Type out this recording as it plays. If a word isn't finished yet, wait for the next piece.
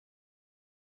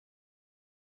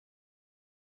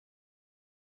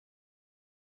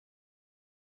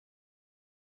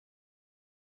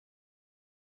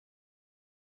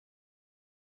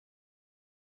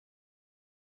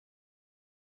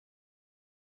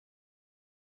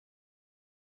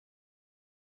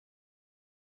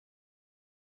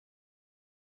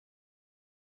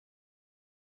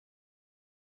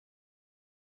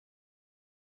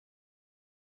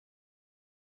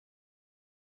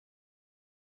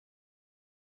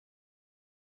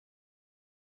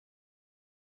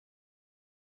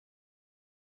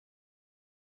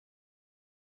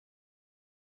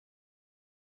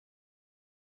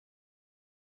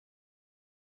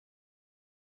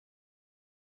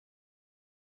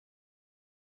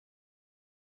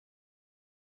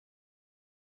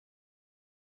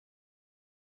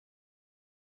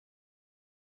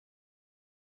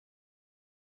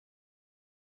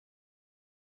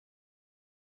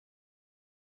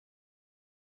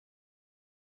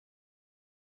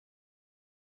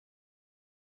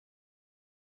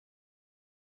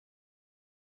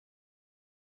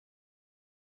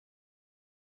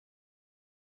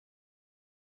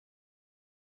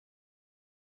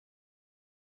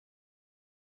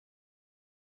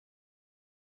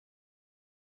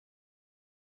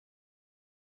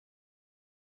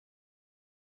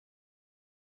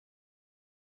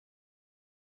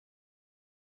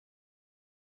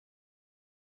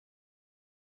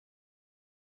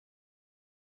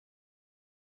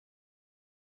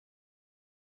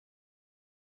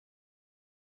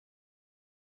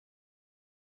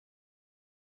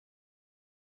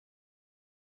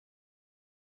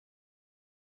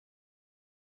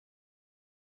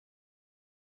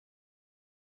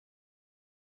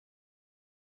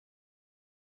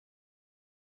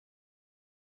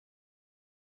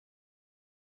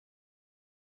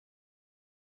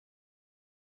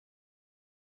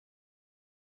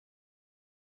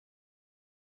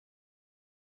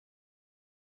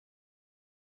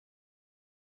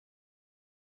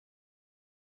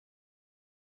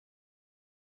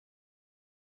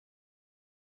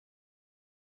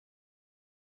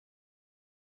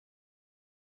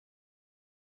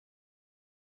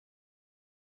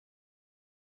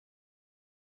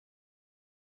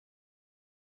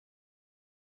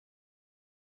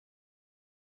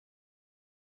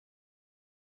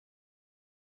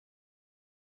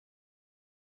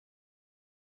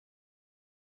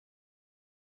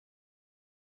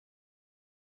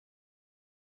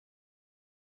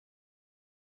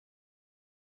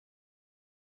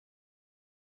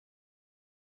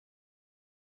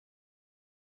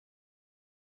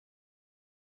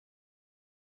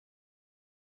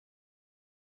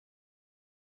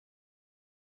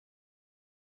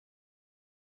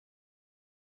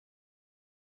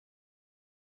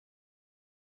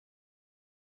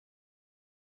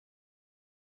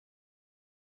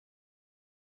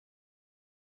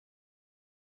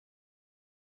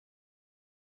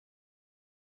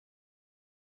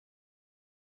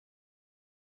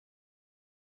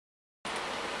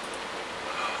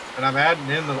and I'm adding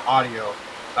in the audio.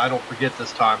 I don't forget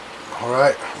this time. All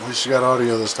right, at least you got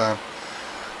audio this time.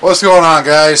 What's going on,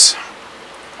 guys?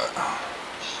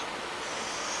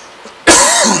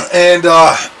 And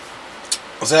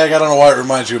say I don't know why it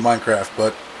reminds you of Minecraft,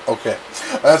 but okay,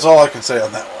 that's all I can say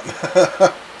on that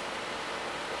one.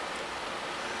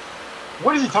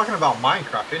 What is he talking about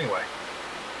Minecraft anyway?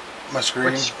 My screen.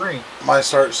 Which screen? My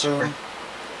start soon.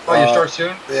 Oh, you start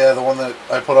soon? Yeah, the one that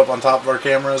I put up on top of our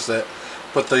cameras that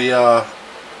put the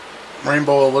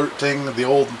rainbow alert thing, the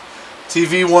old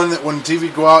TV one that when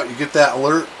TV go out, you get that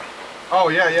alert. Oh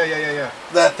yeah.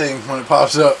 That thing when it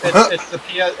pops up.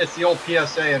 It's the old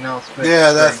PSA announcement.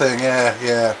 Yeah, that thing.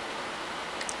 Yeah.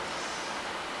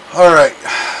 All right.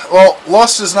 Well,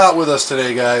 Lust is not with us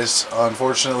today, guys.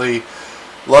 Unfortunately,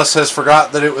 Lust has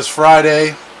forgot that it was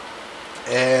Friday,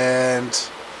 and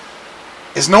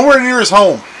is nowhere near his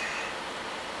home.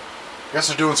 I guess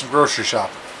they're doing some grocery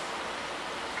shopping.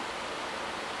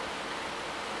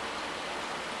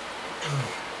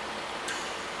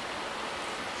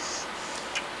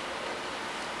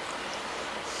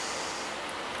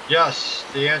 Yes,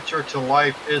 the answer to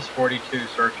life is 42,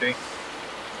 Searchy.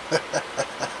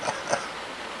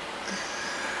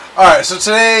 Alright, so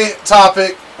today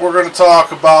topic, we're going to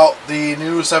talk about the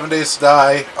new 7 Days to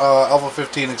Die Alpha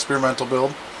 15 experimental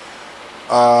build.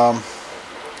 The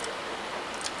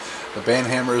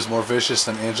Banhammer is more vicious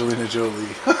than Angelina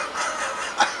Jolie.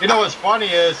 You know what's funny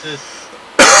is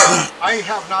I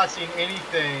have not seen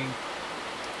anything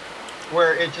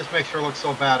where it just makes her look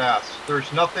so badass.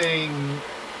 There's nothing.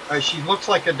 She looks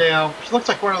like she looks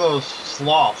like one of those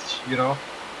sloths, you know?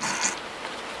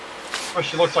 What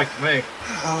she looks like to me.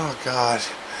 Oh, God.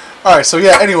 Alright, so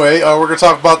yeah, anyway, we're going to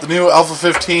talk about the new Alpha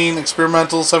 15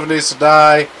 experimental 7 Days to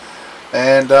Die.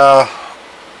 And,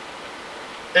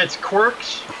 its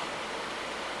quirks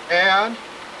and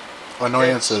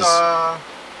annoyances.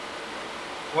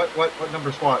 What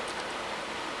number's what?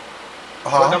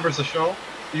 Uh-huh. What number's the show?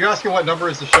 You asking what number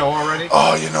is the show already?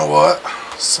 Oh, you know what?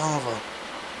 Son of a...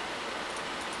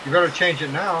 You better change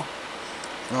it now.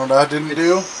 You know what I didn't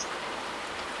do?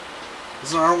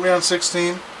 Aren't we on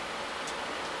 16?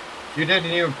 You didn't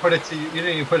even put it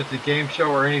to game show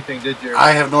or anything, did you?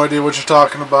 I have no idea what you're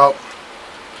talking about.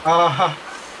 Oh.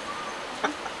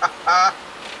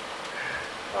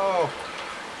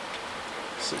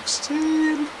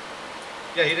 16.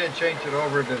 Yeah, he didn't change it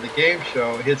over to the game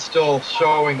show. It's still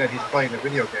showing that he's playing the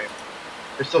video game.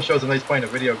 It still shows him that he's playing a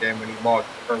video game when he logged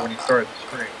or when he started the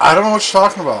stream. I don't know what you're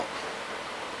talking about.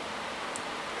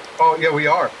 Oh yeah, we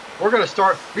are. We're gonna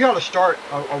start. We ought to start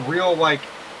a real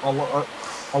a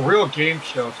real game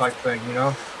show type thing. You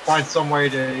know, find some way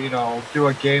to do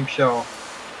a game show.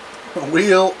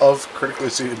 Wheel of Critically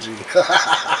CNG.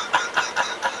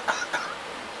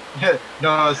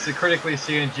 No, it's the Critically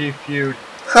CNG feud.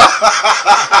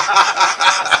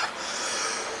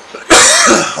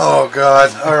 Oh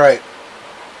God! All right.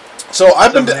 So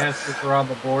I've been answers are on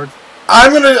the board.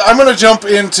 I'm gonna jump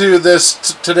into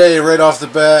this today right off the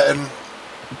bat, and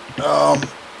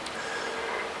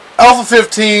Alpha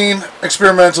 15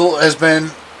 experimental has been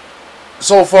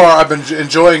so far. I've been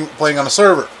enjoying playing on a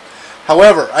server.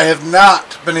 However, I have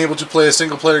not been able to play a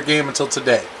single player game until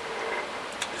today.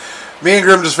 Me and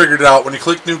Grim just figured it out. When you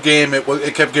click new game,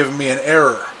 it kept giving me an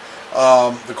error.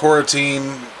 The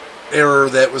coroutine error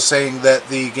that was saying that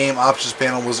the game options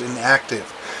panel was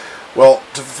inactive. Well,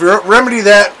 to remedy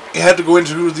that, you had to go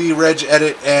into the reg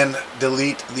edit and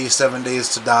delete the 7 Days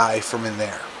to Die from in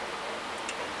there.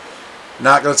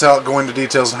 Not going to go into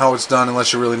details on how it's done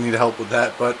unless you really need help with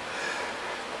that, but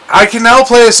I can now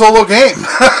play a solo game.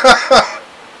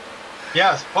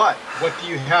 Yes, but what do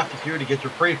you have to do to get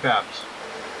your prefabs?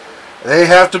 They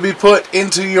have to be put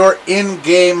into your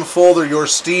in-game folder, your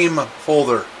Steam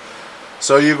folder.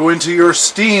 So you go into your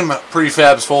Steam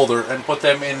prefabs folder and put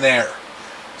them in there.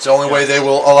 It's the only way they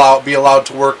will be allowed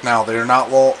to work now. They are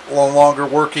not no longer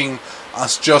working on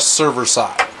just server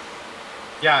side.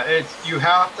 Yeah, you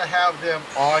have to have them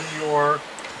on your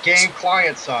game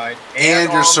client side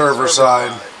and your server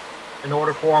side in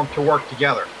order for them to work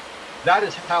together. That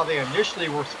is how they initially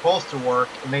were supposed to work,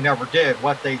 and they never did.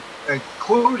 What they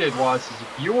included was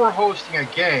if you were hosting a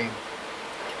game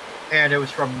and it was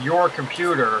from your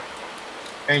computer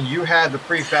and you had the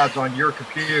prefabs on your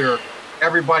computer,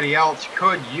 everybody else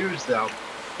could use them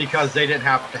because they didn't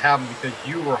have to have them because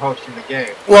you were hosting the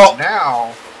game. Well,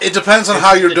 now it depends on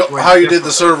how you did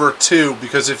the server too,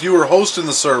 because if you were hosting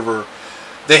the server,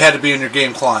 they had to be in your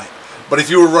game client. But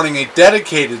if you were running a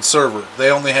dedicated server,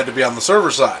 they only had to be on the server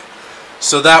side.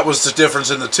 So that was the difference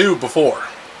in the two before.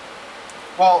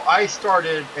 Well, I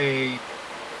started a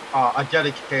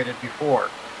dedicated before,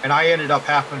 and I ended up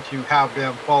having to have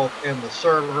them both in the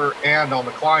server and on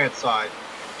the client side.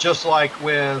 Just like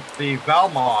with the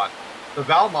Valmod. The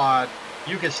Valmod,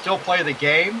 you can still play the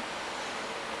game,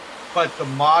 but the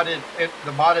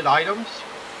modded items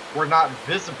were not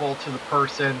visible to the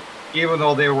person even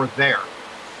though they were there.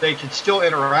 They could still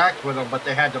interact with them, but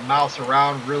they had to mouse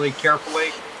around really carefully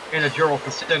in a general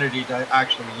vicinity to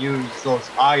actually use those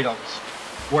items,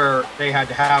 where they had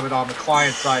to have it on the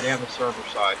client side and the server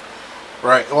side.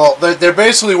 Right. Well, they're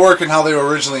basically working how they were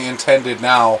originally intended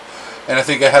now, and I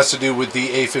think it has to do with the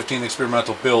A15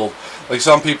 experimental build. Like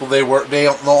some people, they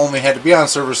only had to be on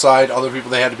server side. Other people,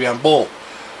 they had to be on both.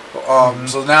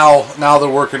 So now they're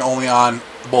working only on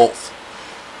both.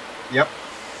 Yep.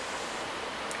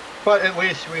 But at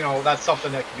least, that's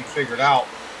something that can be figured out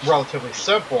relatively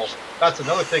simple. That's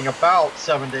another thing about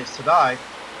 7 Days to Die,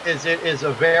 is it is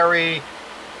a very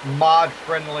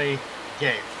mod-friendly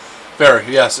game.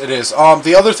 Very, yes, it is.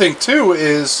 The other thing, too,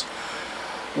 is...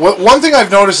 one thing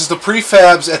I've noticed is the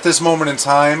prefabs at this moment in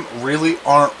time really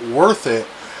aren't worth it.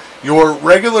 Your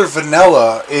regular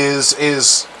vanilla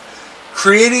is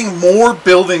creating more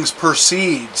buildings per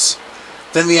seeds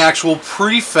than the actual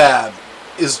prefab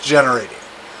is generating.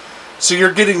 So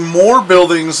you're getting more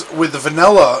buildings with the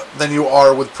vanilla than you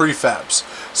are with prefabs.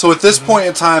 So at this point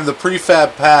in time, the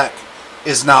prefab pack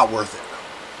is not worth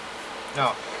it.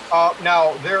 No.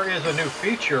 Now, there is a new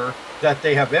feature that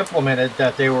they have implemented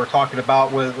that they were talking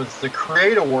about was the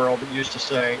Create a World, it used to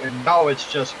say, and now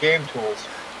it's just game tools.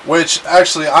 Which,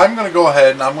 actually, I'm going to go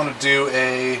ahead and I'm going to do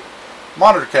a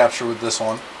monitor capture with this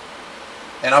one.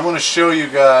 And I'm going to show you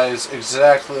guys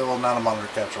exactly, well, not a monitor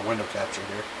capture, window capture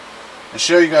here. And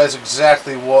show you guys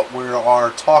exactly what we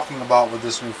are talking about with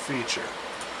this new feature.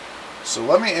 So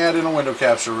let me add in a window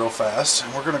capture real fast.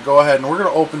 And we're going to go ahead and we're going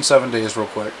to open 7 Days real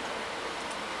quick.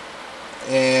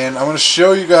 And I'm going to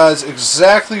show you guys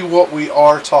exactly what we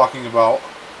are talking about.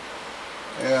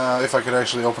 If I could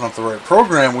actually open up the right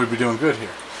program, we'd be doing good here.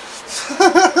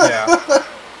 Yeah.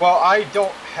 Well, I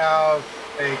don't have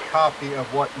a copy of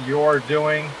what you're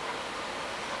doing.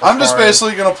 I'm just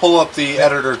basically going to pull up the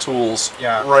editor tools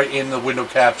right in the window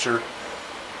capture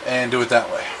and do it that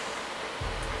way.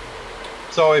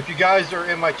 So if you guys are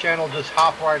in my channel, just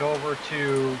hop right over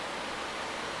to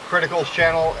Critical's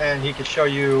channel and he can show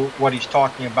you what he's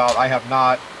talking about. I have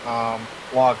not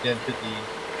logged into the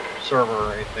server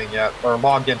or anything yet, or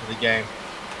logged into the game.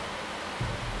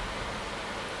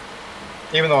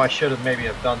 Even though I should have maybe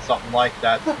have done something like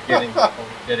that at the beginning before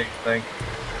we did anything.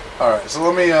 Alright, so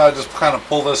let me just kind of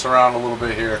pull this around a little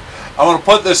bit here. I'm going to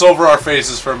put this over our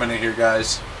faces for a minute here,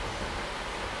 guys.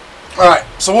 Alright,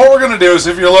 so what we're going to do is,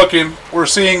 if you're looking, we're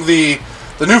seeing the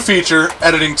new feature,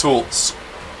 Editing Tools.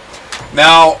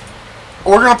 Now,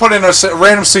 we're going to put in a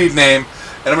random seed name,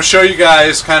 and I'm going to show you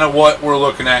guys kind of what we're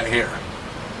looking at here.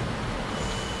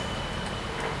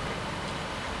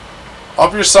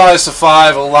 Up your size to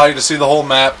 5 will allow you to see the whole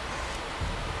map.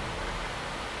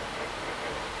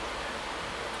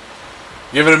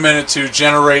 Give it a minute to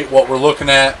generate what we're looking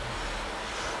at.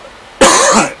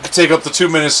 It could take up to 2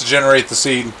 minutes to generate the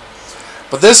seed.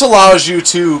 But this allows you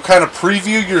to kind of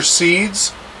preview your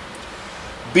seeds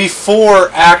before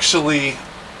actually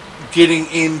getting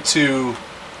into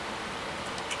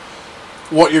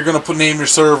what you're going to name your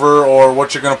server or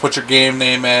what you're going to put your game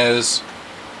name as.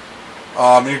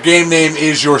 Your game name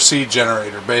is your seed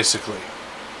generator, basically.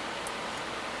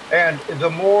 And the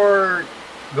more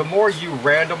you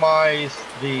randomize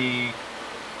the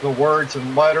words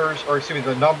and letters, or excuse me,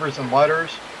 the numbers and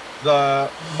letters, the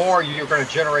more you're going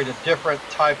to generate a different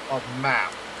type of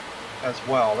map as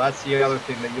well. That's the other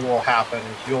thing that will happen,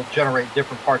 is you'll generate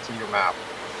different parts of your map.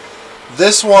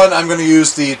 This one, I'm going to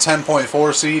use the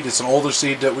 10.4 seed. It's an older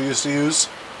seed that we used to use.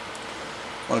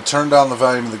 I'm going to turn down the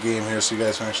volume of the game here so you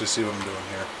guys can actually see what I'm doing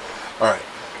here. Alright.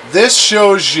 This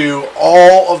shows you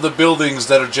all of the buildings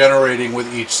that are generating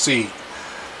with each seed.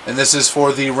 And this is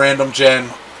for the random gen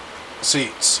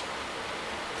seeds.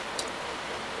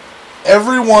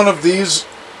 Every one of these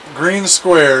green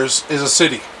squares is a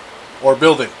city or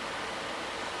building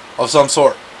of some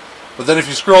sort. But then if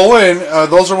you scroll in,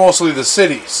 those are mostly the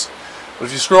cities. But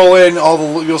if you scroll in,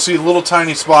 you'll see little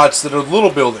tiny spots that are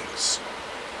little buildings.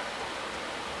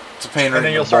 It's a pain. And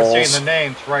then you'll start seeing the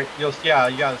names, right? You got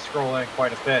to scroll in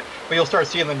quite a bit, but you'll start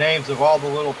seeing the names of all the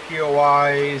little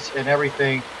POIs and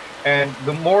everything. And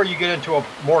the more you get into a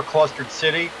more clustered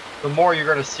city, the more you're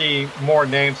going to see more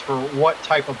names for what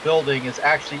type of building is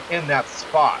actually in that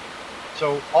spot.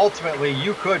 So ultimately,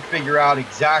 you could figure out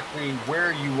exactly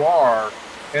where you are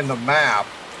in the map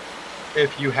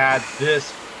if you had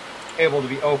this able to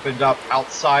be opened up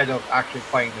outside of actually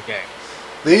playing the game.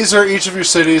 these are each of your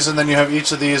cities, and then you have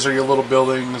each of these are your little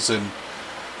buildings, and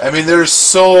I mean, there's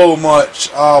so much.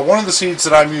 One of the seeds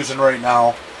that I'm using right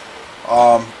now,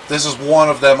 this is one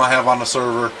of them I have on the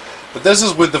server, but this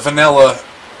is with the vanilla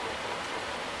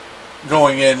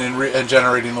going in and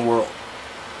generating the world.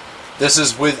 This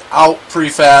is without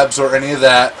prefabs or any of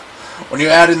that. When you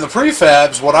add in the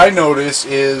prefabs, what I notice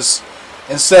is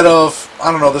instead of,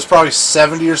 I don't know, there's probably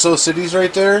 70 or so cities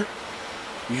right there,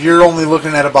 you're only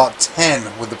looking at about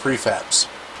 10 with the prefabs.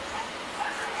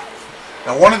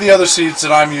 Now, one of the other seeds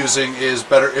that I'm using is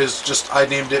I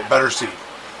named it Better Seed.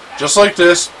 Just like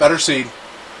this, Better Seed.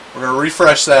 We're going to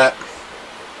refresh that.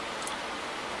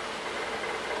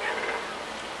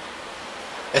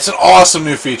 It's an awesome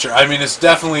new feature. I mean, it's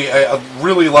definitely, I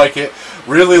really like it.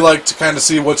 Really like to kind of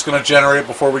see what's going to generate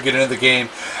before we get into the game.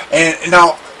 And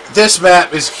now, this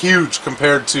map is huge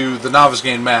compared to the Novice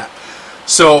Game map.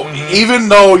 So, even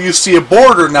though you see a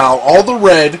border now, all the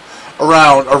red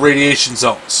around are radiation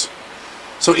zones.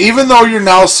 So even though you're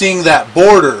now seeing that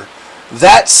border,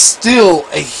 that's still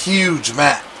a huge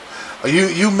map.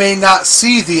 You may not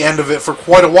see the end of it for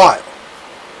quite a while.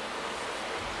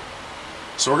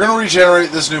 So we're going to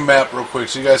regenerate this new map real quick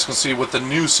so you guys can see what the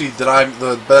new seed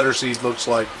the Better Seed looks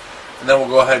like. And then we'll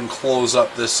go ahead and close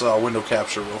up this window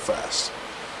capture real fast.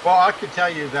 Well, I can tell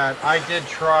you that I did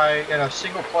try, in a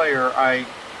single player, I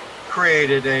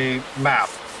created a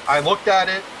map. I looked at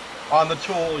it on the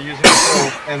tool, using the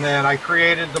tool, and then I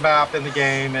created the map in the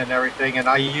game and everything, and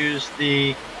I used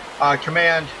the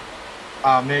command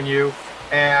menu,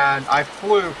 and I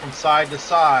flew from side to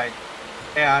side,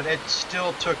 and it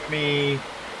still took me,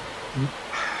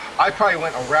 I probably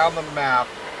went around the map,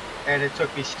 and it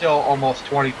took me still almost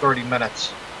 20-30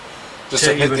 minutes just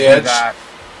to hit even the do edge? that.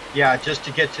 Yeah, just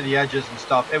to get to the edges and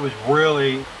stuff. It was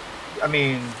really, I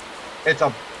mean, it's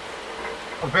a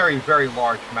very, very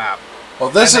large map. Well,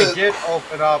 they did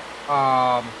open up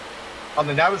on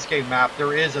the Novice Game map.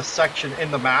 There is a section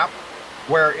in the map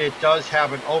where it does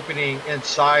have an opening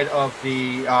inside of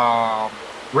the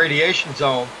radiation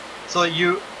zone, so that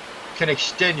you can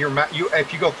extend your map.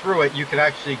 If you go through it, you can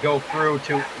actually go through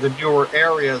to the newer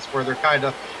areas where they're kind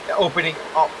of opening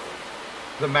up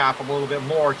the map a little bit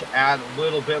more to add a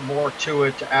little bit more to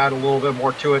it,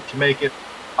 to make it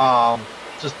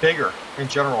just bigger in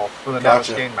general for the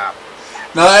Novice Game map.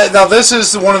 Now this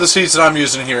is one of the seeds that I'm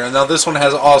using here, and now this one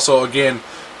has also, again,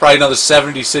 probably another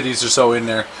 70 cities or so in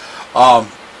there.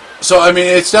 So, I mean,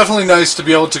 it's definitely nice to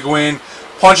be able to go in,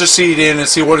 punch a seed in, and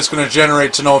see what it's going to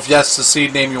generate to know if that's the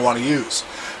seed name you want to use.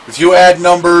 If you add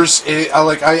numbers,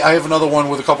 I have another one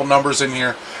with a couple numbers in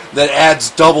here that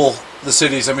adds double the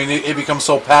cities. I mean, it becomes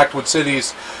so packed with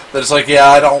cities that it's like, yeah,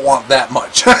 I don't want that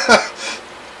much.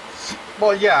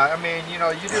 Well, yeah, I mean, you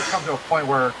do come to a point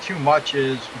where too much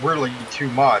is really too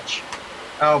much.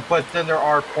 But then there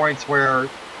are points where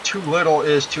too little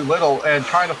is too little, and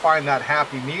trying to find that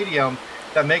happy medium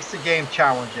that makes the game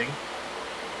challenging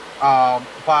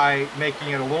by making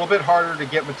it a little bit harder to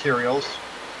get materials.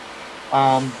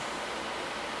 All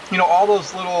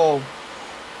those little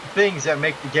things that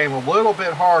make the game a little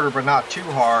bit harder, but not too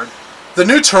hard. The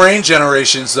new terrain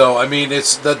generations, though, I mean,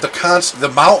 it's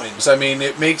the mountains. I mean,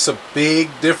 it makes a big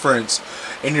difference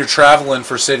in your traveling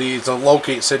for cities, to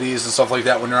locate cities and stuff like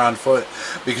that when you're on foot,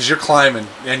 because you're climbing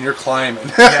and you're climbing.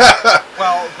 Yeah.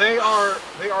 Well, they are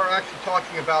actually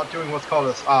talking about doing what's called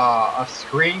a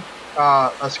screenshot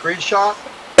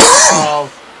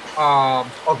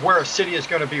of where a city is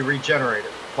going to be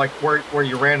regenerated, like where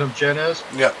your random gen is.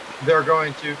 Yeah. They're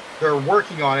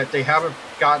working on it. They haven't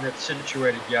gotten it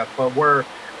situated yet, but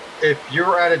if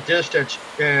you're at a distance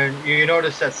and you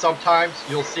notice that sometimes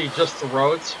you'll see just the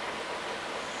roads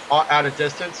at a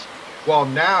distance. Well,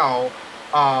 now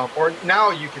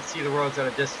you can see the roads at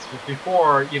a distance.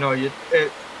 Before,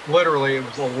 it literally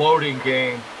was a loading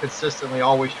game, consistently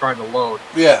always trying to load.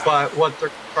 Yeah. But what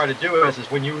they're trying to do is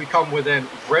when you come within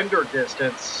render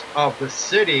distance of the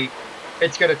city,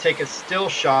 it's going to take a still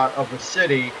shot of the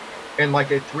city in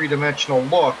like a three-dimensional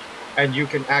look, and you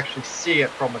can actually see it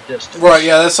from a distance. Right,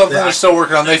 yeah, that's something they're still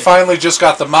working on. They finally just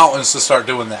got the mountains to start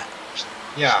doing that.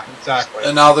 Yeah, exactly.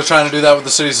 And now they're trying to do that with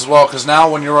the cities as well, because now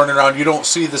when you're running around, you don't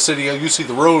see the city, you see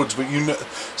the roads, but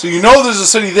so there's a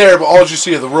city there, but all you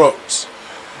see are the roads.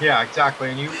 Yeah, exactly.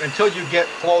 And until you get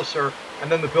closer,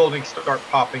 and then the buildings start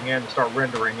popping in and start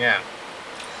rendering in.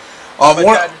 But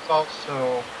that is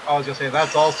also, I was going to say,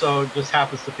 that's also just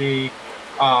happens to be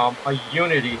a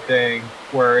Unity thing,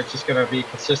 where it's just going to be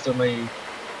consistently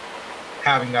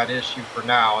having that issue for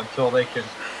now until they can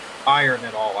iron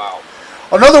it all out.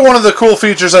 Another one of the cool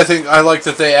features I think I like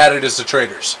that they added is the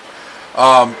traders.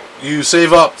 You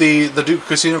save up the Duke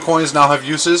Casino coins now have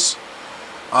uses.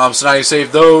 So now you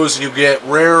save those. You get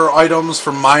rare items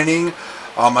from mining.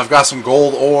 I've got some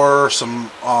gold ore, some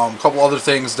couple other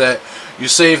things that you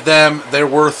save them. They're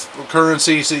worth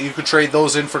currency, so you could trade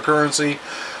those in for currency.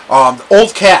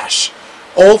 Old cash.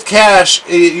 Old cash,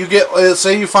 you get,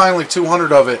 say you find like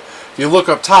 200 of it. If you look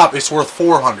up top, it's worth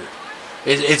 400.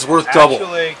 It's worth double.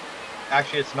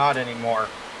 Actually, it's not anymore.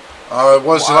 It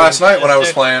was last night when I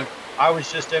was playing. I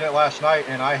was just in it last night,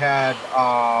 and I had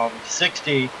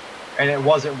 60, and it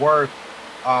wasn't worth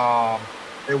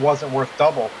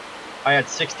double. I had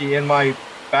 60 in my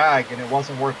bag, and it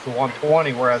wasn't worth the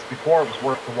 120, whereas before it was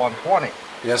worth the 120.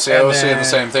 Yeah, see, I was seeing the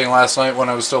same thing last night when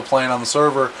I was still playing on the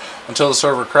server until the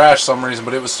server crashed for some reason,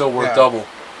 but it was still worth double.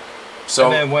 So,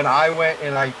 and then when I went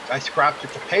and I scrapped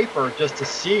it to paper just to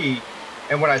see,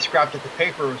 and when I scrapped it to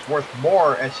paper, it was worth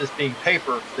more as just being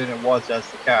paper than it was as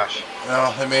the cash.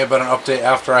 Well, it may have been an update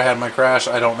after I had my crash.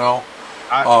 I don't know.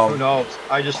 Who knows?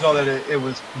 I just know that it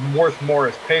was worth more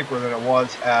as paper than it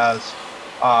was as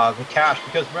the cash.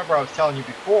 Because remember, I was telling you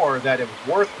before that it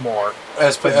was worth more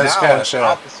as cash. Yeah.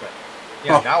 Opposite.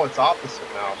 Yeah, now it's opposite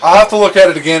now. So. I'll have to look at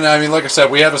it again. I mean, like I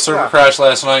said, we had a server crash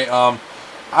last night.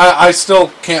 I still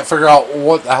can't figure out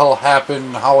what the hell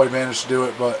happened, how I managed to do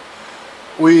it, but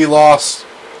we lost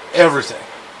everything.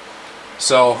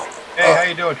 So, hey, how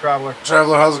you doing, Traveler?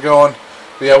 Traveler, how's it going?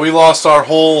 But yeah, we lost our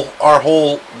whole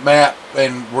map,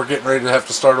 and we're getting ready to have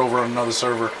to start over on another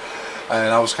server.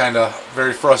 And I was kind of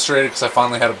very frustrated because I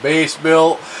finally had a base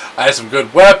built. I had some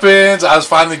good weapons. I was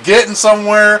finally getting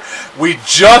somewhere. We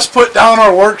just put down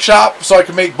our workshop so I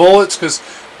could make bullets, because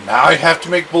now I have to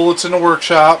make bullets in the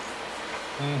workshop.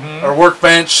 Mm-hmm. Or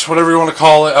workbench, whatever you want to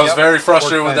call it. I was very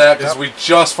frustrated with that because we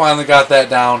just finally got that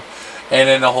down, and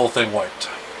then the whole thing wiped.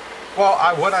 Well,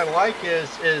 what I like is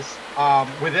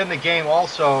within the game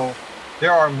also,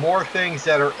 there are more things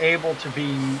that are able to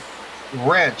be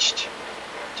wrenched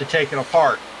to take it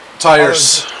apart.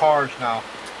 Tires. Cars now.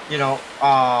 You know,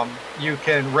 you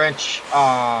can wrench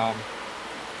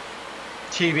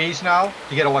TVs now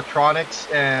to get electronics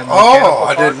and oh,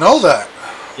 I didn't know that.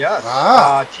 Yes.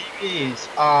 TVs,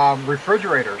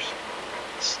 refrigerators,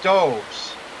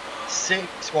 stoves,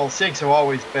 sinks. Well, sinks have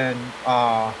always been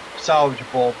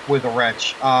salvageable with a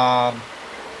wrench.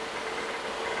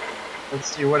 Let's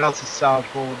see, what else is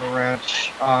salvageable with a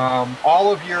wrench?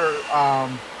 All of your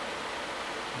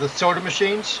the soda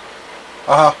machines.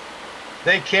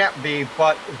 They can't be,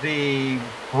 but the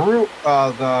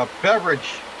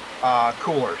beverage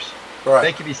coolers,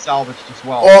 they can be salvaged as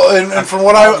well. Well, and from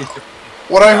what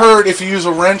I heard, if you use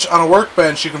a wrench on a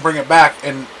workbench, you can bring it back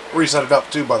and reset it up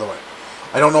too, by the way.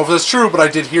 I don't know if that's true, but I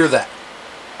did hear that.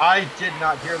 I did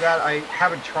not hear that. I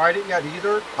haven't tried it yet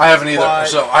either. I haven't either,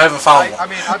 so I haven't found one. I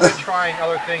mean, I've been trying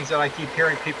other things that I keep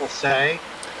hearing people say.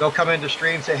 They'll come into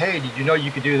stream and say, hey, did you know you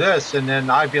could do this? And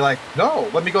then I'd be like, no,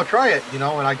 let me go try it, and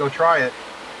I go try it.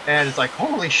 And it's like,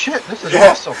 holy shit, this is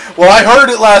awesome. Well, I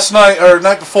heard it last night, or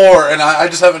night before, and I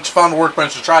just haven't found a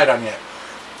workbench to try it on yet.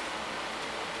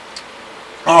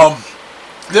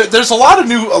 There's a lot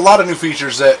of new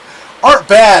features that aren't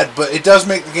bad, but it does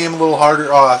make the game a little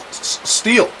harder.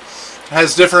 Steel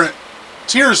has different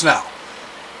tiers now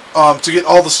to get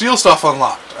all the steel stuff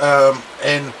unlocked,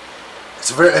 and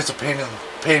it's a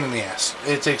pain in the ass.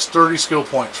 It takes 30 skill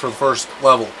points for the first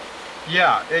level.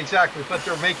 Yeah, exactly. But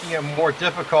they're making it more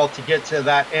difficult to get to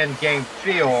that end game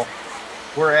feel,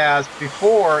 whereas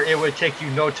before it would take you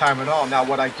no time at all. Now,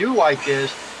 what I do like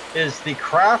is the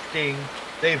crafting.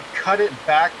 They've cut it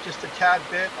back just a tad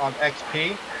bit on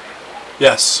XP.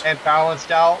 Yes. And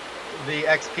balanced out the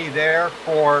XP there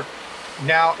for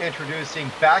now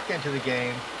introducing back into the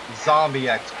game zombie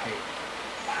XP.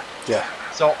 Yeah.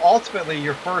 So ultimately,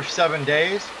 your first 7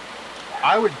 days,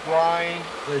 I would grind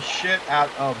the shit out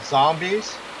of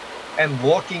zombies and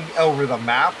looking over the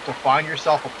map to find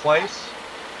yourself a place,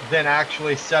 than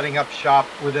actually setting up shop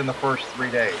within the first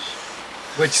 3 days.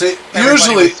 Which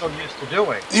usually so used to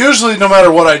doing. Usually, no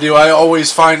matter what I do, I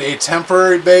always find a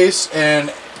temporary base,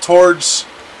 and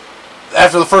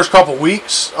after the first couple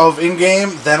weeks of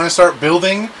in-game, then I start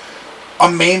building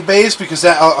a main base, because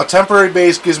a temporary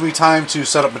base gives me time to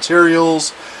set up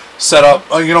materials, set up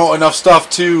enough stuff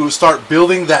to start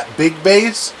building that big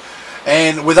base.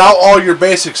 And without all your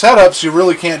basic setups, you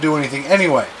really can't do anything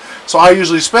anyway. So I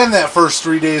usually spend that first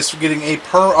 3 days getting a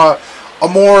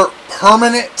more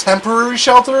permanent temporary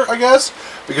shelter, I guess,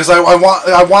 because I want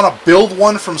to build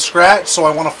one from scratch. So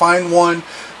I want to find one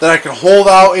that I can hold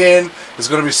out in. It's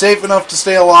going to be safe enough to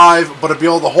stay alive, but to be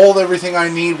able to hold everything I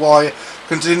need while I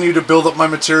continue to build up my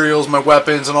materials, my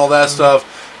weapons, and all that stuff.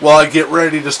 while I get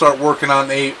ready to start working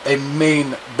on a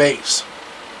main base.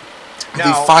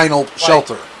 Now, the final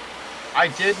shelter. I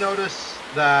did notice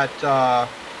that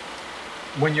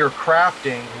when you're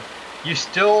crafting, you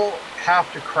still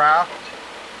have to craft,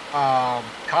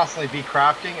 constantly be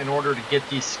crafting in order to get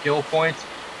these skill points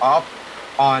up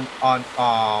on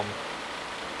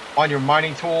your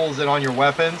mining tools and on your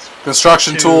weapons.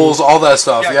 Construction tools, all that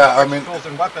stuff. Yeah, I mean, tools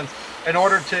and weapons in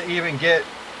order to even get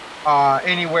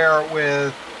anywhere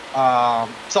with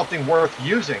something worth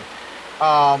using.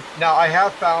 Now, I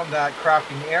have found that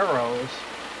crafting arrows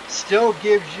still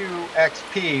gives you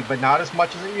XP, but not as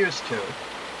much as it used to.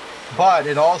 But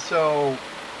it also,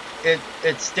 it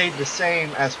stayed the same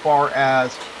as far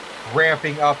as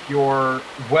ramping up your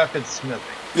weaponsmithing.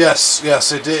 Yes,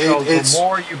 it So it's the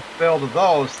more you build of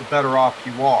those, the better off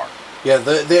you are. yeah.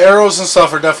 The arrows and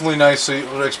stuff are definitely nice,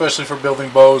 especially for building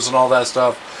bows and all that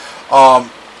stuff.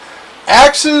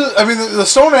 Axes. I mean, the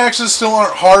stone axes still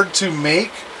aren't hard to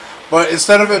make, but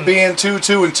instead of it being 2,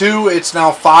 2, and 2, it's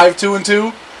now 5, 2, and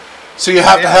 2. So you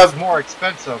have to have. It's more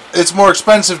expensive. It's more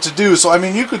expensive to do. So I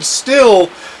mean, you could still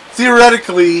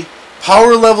theoretically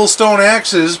power level stone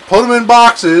axes, put them in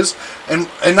boxes, and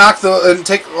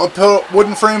put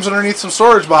wooden frames underneath some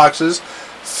storage boxes,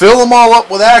 fill them all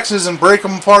up with axes, and break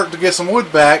them apart to get some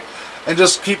wood back, and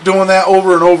just keep doing that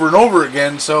over and over and over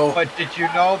again. So. But did you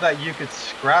know that you could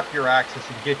scrap your axes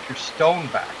and get your stone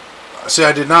back? See,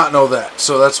 I did not know that,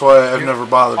 so that's why I've never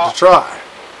bothered to try.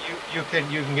 You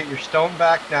can get your stone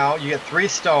back now. You get 3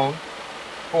 stone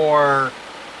for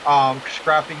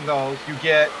scrapping those. You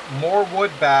get more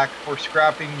wood back for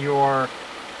scrapping your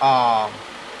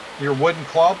wooden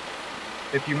club.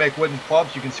 If you make wooden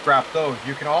clubs, you can scrap those.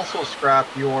 You can also scrap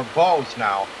your bows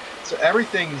now. So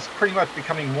everything's pretty much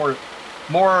becoming more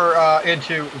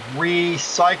into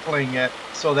recycling it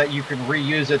so that you can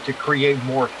reuse it to create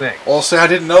more things. Well, see, I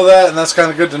didn't know that, and that's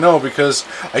kind of good to know, because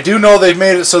I do know they've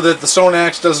made it so that the stone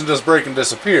axe doesn't just break and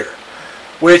disappear,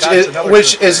 which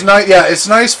is nice. Yeah, it's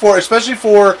nice for, especially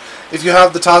for if you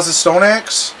have the Taz's stone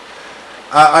axe.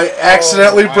 I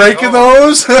accidentally breaking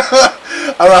those.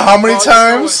 I don't know how many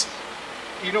times.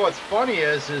 You know what's funny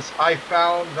is I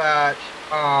found that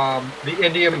the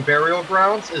Indian burial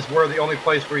grounds is the only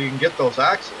place where you can get those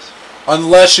axes.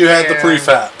 Unless you had the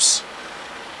prefabs.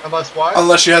 Unless what?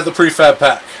 Unless you had the prefab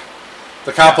pack.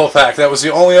 The compo pack. That was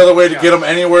the only other way to get them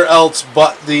anywhere else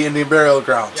but the Indian burial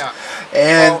grounds. Yeah.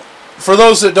 And for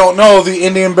those that don't know, the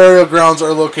Indian burial grounds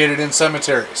are located in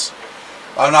cemeteries.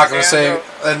 I'm not going to say...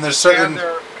 And there's certain...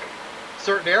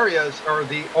 certain areas are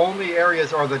the only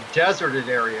areas, are the deserted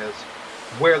areas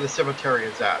where the cemetery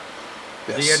is at.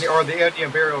 Yes. The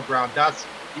Indian burial ground. That's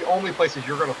the only places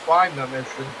you're going to find them,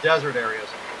 is the desert areas.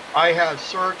 I have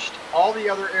searched all the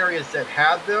other areas that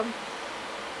had them,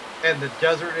 and the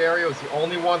desert area was the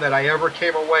only one that I ever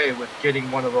came away with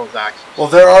getting one of those axes. Well,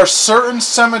 there are certain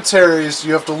cemeteries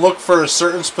you have to look for a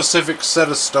certain specific set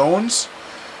of stones,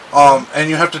 and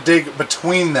you have to dig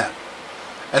between them.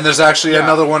 And there's actually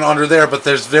another one under there, but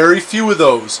there's very few of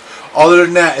those. Other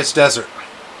than that, it's desert.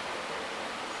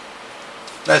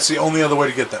 That's the only other way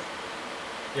to get them.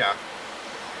 Yeah.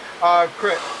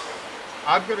 Crit,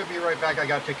 I'm going to be right back. I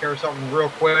got to take care of something real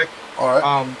quick. All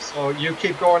right. So you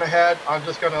keep going ahead. I'm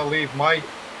just going to leave my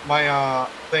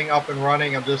thing up and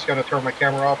running. I'm just going to turn my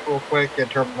camera off real quick and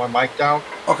turn my mic down.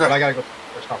 Okay. But I got to go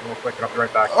for something real quick, and I'll be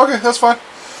right back. Okay, that's fine.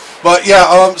 But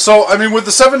yeah, so I mean, with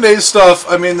the 7 days stuff,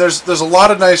 I mean, there's a lot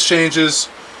of nice changes.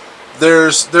 There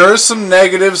is some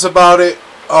negatives about it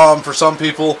for some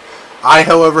people. I,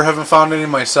 however, haven't found any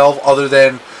myself, other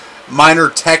than minor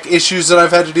tech issues that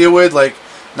I've had to deal with, like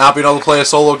not being able to play a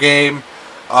solo game.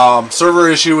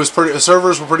 Servers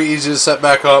were pretty easy to set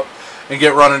back up and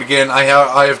get running again. I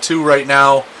have 2 right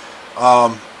now.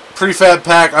 Prefab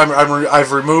pack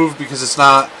I've removed because it's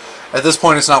not, at this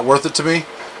point, it's not worth it to me.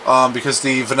 Because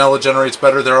the vanilla generates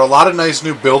better. There are a lot of nice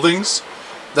new buildings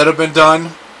that have been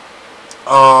done.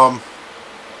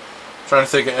 Trying to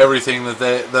think of everything that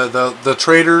the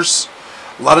traders.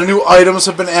 A lot of new items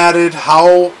have been added.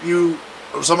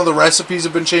 Some of the recipes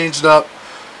have been changed up.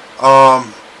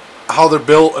 How they're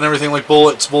built and everything, like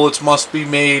bullets. Bullets must be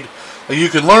made. You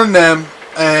can learn them,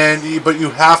 but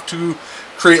you have to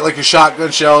create like your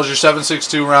shotgun shells, your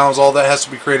 7.62 rounds. All that has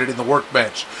to be created in the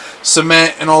workbench.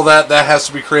 Cement and all that has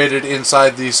to be created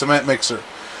inside the cement mixer.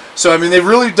 So I mean, they've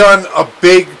really done a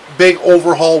big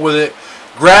overhaul with it.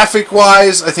 Graphic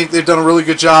wise, I think they've done a really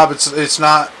good job. It's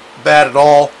not bad at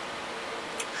all.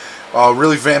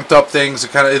 Really vamped up things.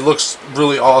 It looks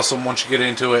really awesome once you get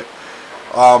into it.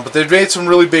 But they've made some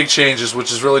really big changes,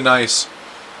 which is really nice.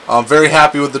 I'm very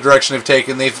happy with the direction they've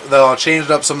taken. They've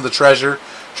changed up some of the treasure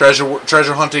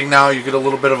treasure hunting now. You get a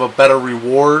little bit of a better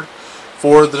reward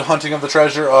for the hunting of the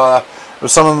treasure. There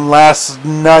was someone last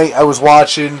night I was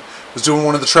watching, was doing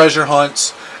one of the treasure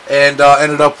hunts, and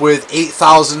ended up with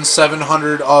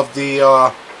 8,700 of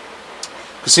the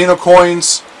casino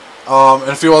coins and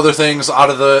a few other things out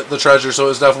of the treasure, so it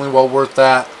was definitely well worth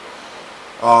that.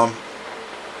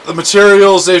 The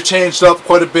materials, they've changed up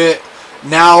quite a bit.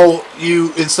 Now,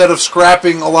 you, instead of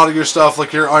scrapping a lot of your stuff,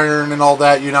 like your iron and all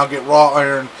that, you now get raw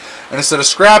iron. And instead of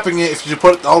scrapping it, if you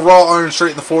put all raw iron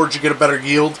straight in the forge, you get a better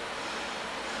yield.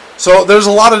 So there's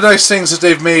a lot of nice things that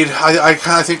they've made. I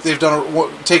kind of think they've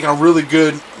taken a really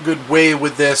good way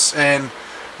with this, and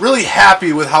really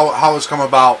happy with how it's come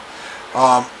about.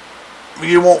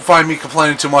 You won't find me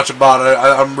complaining too much about it.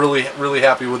 I'm really, really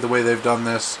happy with the way they've done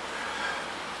this.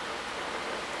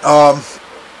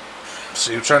 So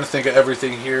you're trying to think of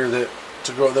everything here that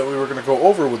we were going to go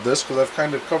over with this, because I've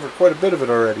kind of covered quite a bit of it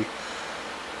already.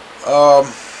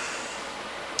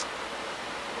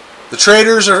 The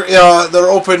traders are they're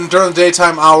open during the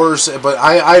daytime hours, but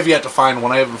I've yet to find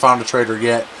one. I haven't found a trader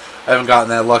yet. I haven't gotten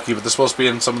that lucky, but they're supposed to be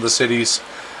in some of the cities.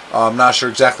 I'm not sure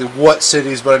exactly what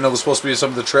cities, but I know they're supposed to be in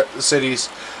some of the cities.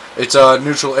 It's a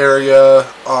neutral area.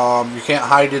 You can't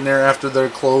hide in there after they're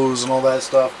closed and all that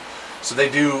stuff. So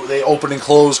they open and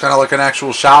close kind of like an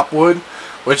actual shop would,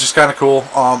 which is kind of cool.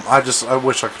 I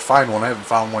wish I could find one. I haven't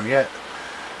found one yet.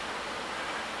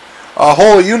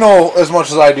 Holy, you know as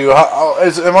much as I do.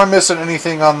 Am I missing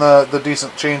anything on the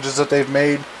decent changes that they've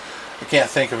made? I can't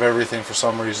think of everything for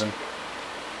some reason.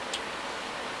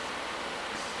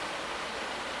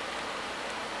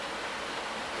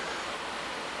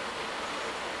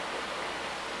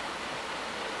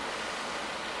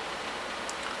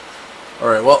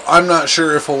 Alright, well, I'm not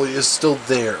sure if Holy is still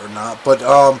there or not, but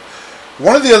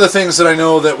one of the other things that I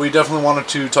know that we definitely wanted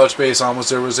to touch base on was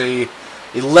there was a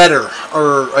letter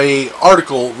or a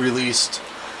article released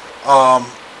kind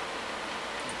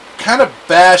of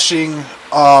bashing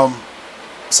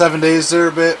 7 Days there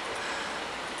a bit,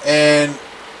 and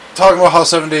talking about how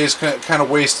 7 Days kind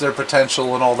of waste their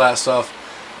potential and all that stuff,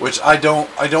 which I don't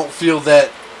feel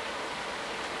that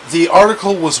the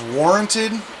article was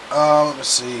warranted. Let me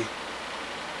see.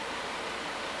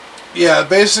 Yeah,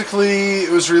 basically,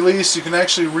 it was released. You can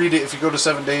actually read it if you go to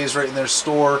 7 Days right in their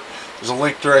store. There's a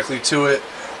link directly to it.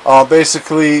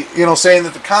 Basically, saying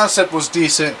that the concept was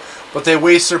decent, but they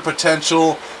waste their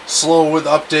potential, slow with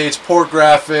updates, poor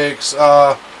graphics,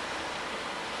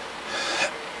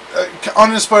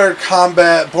 uninspired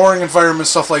combat, boring environment,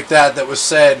 stuff like that was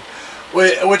said,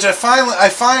 which I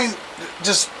find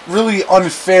just really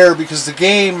unfair, because the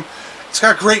game, it's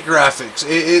got great graphics.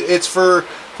 It's for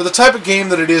the type of game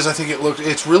that it is. I think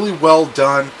it's really well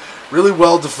done, really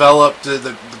well developed.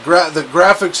 The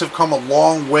graphics have come a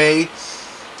long way.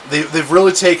 They've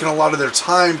really taken a lot of their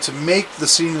time to make the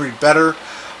scenery better.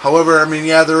 However, I mean,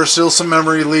 yeah, there are still some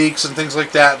memory leaks and things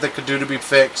like that could do to be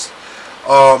fixed.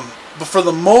 But for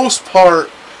the most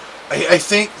part, I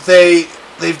think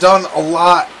they've done a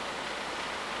lot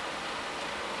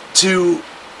to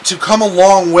come a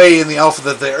long way in the alpha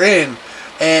that they're in.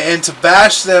 And to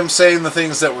bash them saying the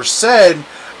things that were said,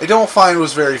 I don't find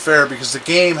was very fair, because the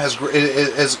game has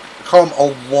come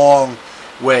a long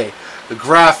way. The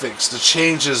graphics, the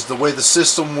changes, the way the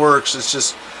system works, it's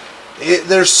just...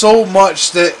 there's so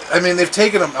much that... I mean, they've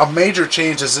taken a major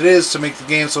change as it is to make the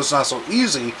game so it's not so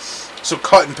easy, so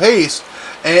cut and paste,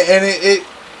 and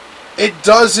it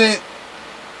doesn't...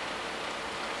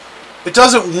 It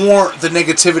doesn't warrant the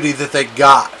negativity that they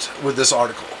got with this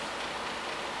article.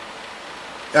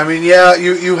 I mean, yeah,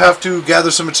 you have to gather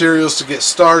some materials to get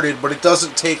started, but it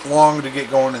doesn't take long to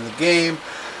get going in the game.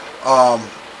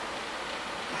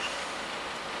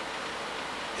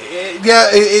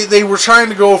 They were trying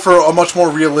to go for a much more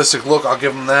realistic look. I'll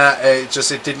give them that. It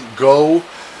didn't go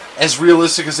as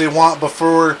realistic as they want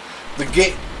before the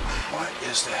game. What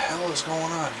is the hell is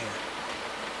going on here?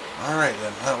 Alright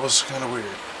then, that was kind of weird.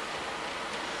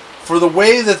 For the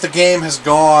way that the game has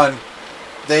gone,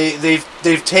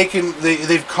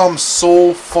 they've come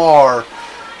so far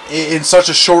in such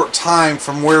a short time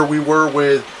from where we were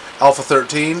with Alpha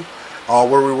 13,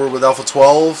 where we were with Alpha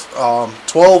 12.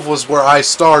 12 was where I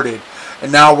started,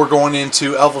 and now we're going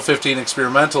into Alpha 15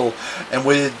 Experimental, and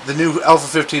with the new Alpha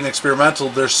 15 Experimental,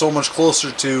 they're so much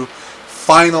closer to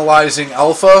finalizing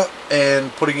Alpha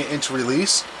and putting it into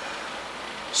release.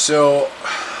 So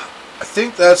I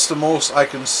think that's the most I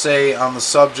can say on the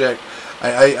subject.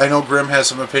 I know Grim has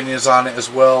some opinions on it as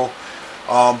well,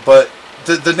 but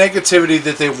the negativity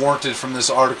that they warranted from this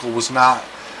article was not.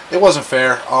 It wasn't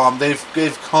fair.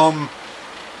 They've come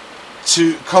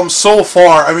so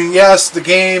far. I mean, yes, the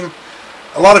game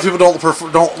a lot of people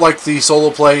don't like the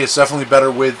solo play. It's definitely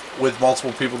better with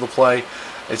multiple people to play.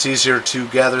 It's easier to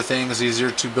gather things,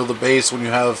 easier to build a base when you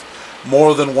have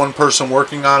more than one person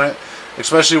working on it.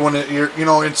 Especially when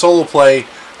you're in solo play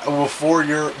before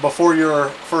your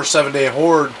first 7-day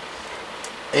horde.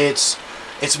 It's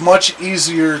much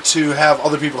easier to have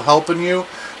other people helping you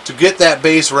to get that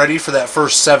base ready for that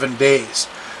first 7 days.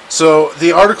 So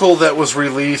the article that was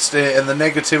released and the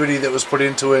negativity that was put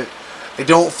into it, I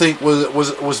don't think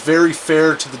was very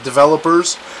fair to the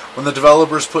developers when the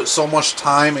developers put so much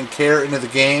time and care into the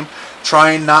game,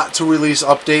 trying not to release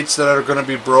updates that are going to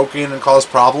be broken and cause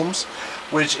problems,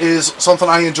 which is something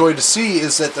I enjoy to see,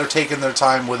 is that they're taking their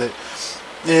time with it.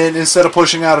 And instead of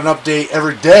pushing out an update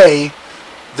every day,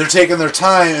 they're taking their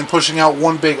time and pushing out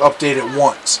one big update at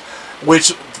once,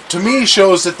 which to me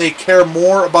shows that they care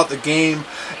more about the game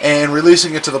and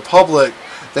releasing it to the public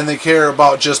than they care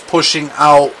about just pushing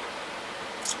out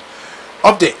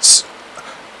updates.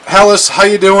 Hallis, how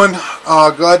you doing?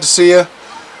 Glad to see you.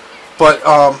 But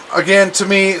again, to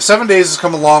me, 7 days has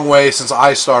come a long way since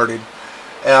I started,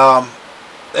 and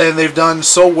they've done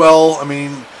so well. I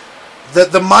mean,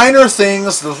 the minor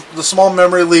things, the small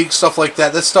memory leak, stuff like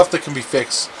that, that's stuff that can be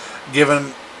fixed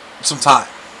given some time.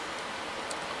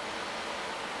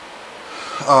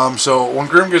 So when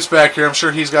Grim gets back here, I'm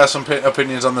sure he's got some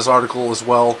opinions on this article as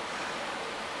well.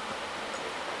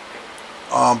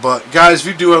 But guys, if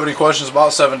you do have any questions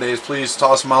about 7 days, please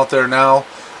toss them out there now.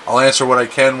 I'll answer what I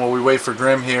can while we wait for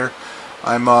Grim here.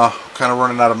 I'm kind of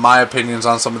running out of my opinions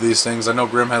on some of these things. I know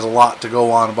Grim has a lot to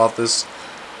go on about this.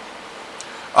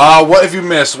 What have you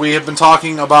missed? We have been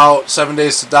talking about 7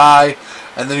 Days to Die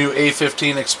and the new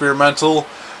A15 experimental,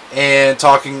 and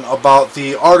talking about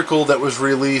the article that was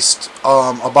released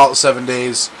about 7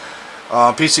 days.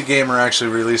 PC Gamer actually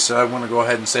released it. I want to go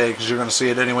ahead and say it because you're going to see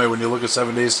it anyway when you look at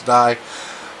 7 Days to Die.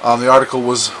 The article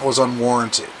was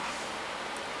unwarranted.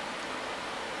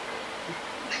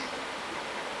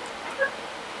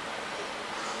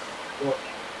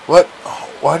 What?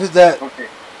 Why did that? Okay.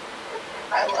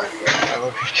 I love you. I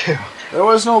love you too. There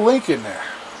was no link in there.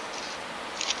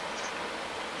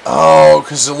 Oh,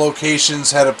 because the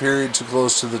locations had a period too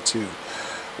close to the 2.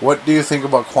 What do you think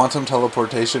about quantum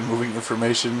teleportation, moving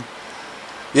information?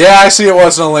 Yeah, I see it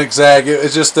wasn't a link, Zag.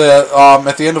 It's just that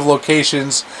at the end of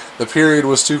locations, the period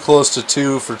was too close to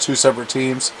 2 for 2 separate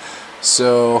teams.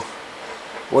 So,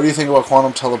 what do you think about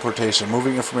quantum teleportation,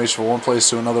 moving information from one place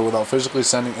to another without physically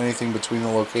sending anything between the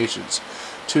locations?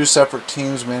 2 separate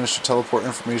teams managed to teleport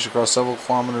information across several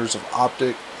kilometers of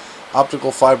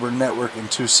optical fiber network in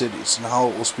 2 cities, and how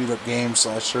it will speed up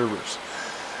games/servers.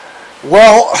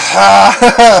 Well,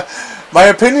 my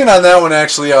opinion on that one,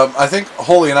 actually, I think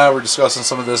Holy and I were discussing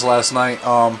some of this last night,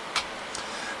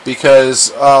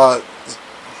 because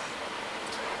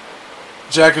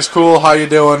Jack is cool. How you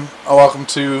doing? Welcome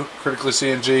to Critically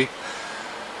CNG.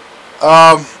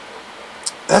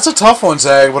 That's a tough one,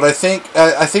 Zag, but I think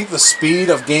the speed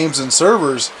of games and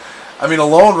servers. I mean,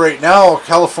 alone right now,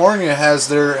 California has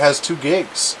 2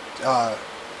 gigs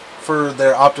for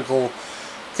their optical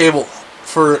cable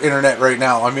for internet right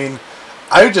now. I mean,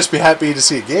 I would just be happy to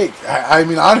see a gig. I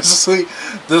mean, honestly,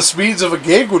 the speeds of a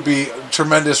gig would be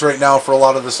tremendous right now for a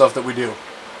lot of the stuff that we do.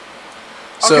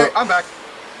 So, okay, I'm back.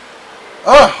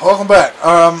 Oh, welcome back.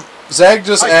 Zag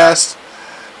just asked,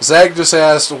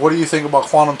 what do you think about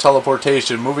quantum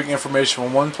teleportation, moving information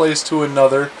from one place to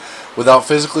another without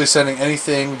physically sending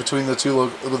anything between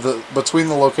between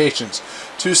the locations?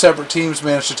 2 separate teams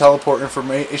managed to teleport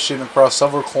information across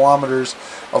several kilometers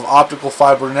of optical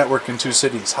fiber network in 2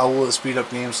 cities. How will it speed up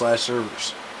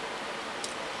games/servers?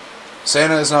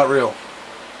 Santa is not real.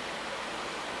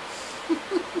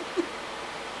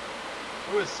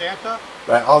 Who is Santa?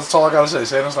 Right, that's all I gotta say.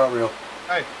 Santa's not real.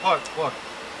 Hey, look.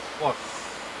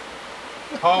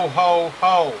 Ho, ho,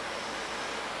 ho.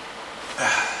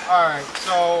 Alright,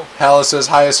 so... Hallis says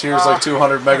highest here is like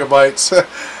 200 megabytes.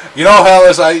 You know,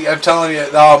 Hallis, I'm telling you,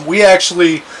 we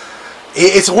actually...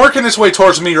 It's working its way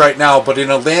towards me right now, but in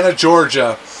Atlanta,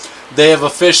 Georgia, they have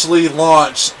officially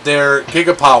launched their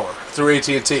Gigapower through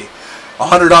AT&T.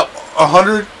 100 up,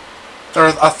 100... Or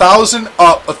 1,000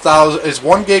 up, 1,000... It's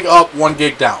 1 gig up, 1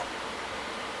 gig down.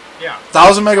 Yeah.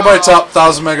 1,000 megabytes up,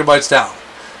 1,000 megabytes down.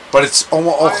 But it's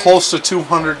almost close to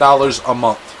 $200 a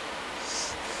month.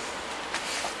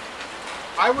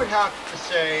 I would have to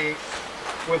say,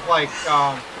 with like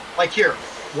here,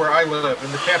 where I live,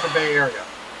 in the Tampa Bay area,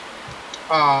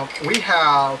 we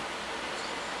have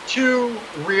 2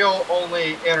 real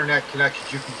only internet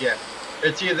connections you can get.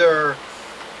 It's either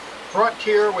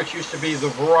Frontier, which used to be the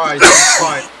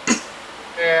Verizon,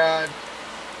 and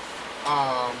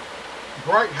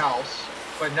Bright House,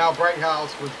 but now Bright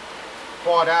House was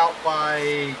bought out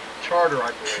by Charter,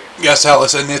 I believe. Yes,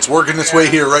 Alice, and it's working its way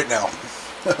here right now.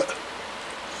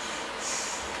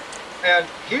 And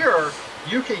here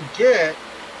you can get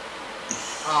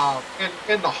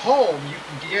in the home you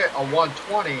can get a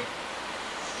 120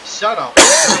 setup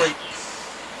really,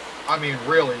 I mean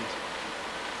really easy.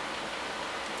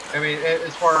 I mean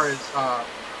as far as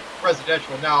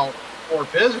residential. Now for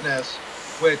business,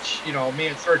 which me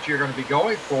and Sergio are going to be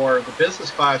going for the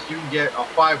business class, you can get a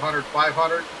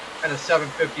 500 and a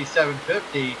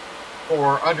 750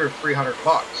 for under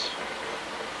 $300.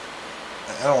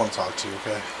 I don't want to talk to you,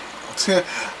 okay?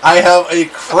 I have a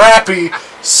crappy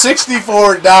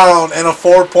 64 down and a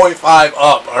 4.5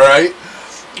 up, alright?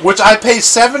 Which I pay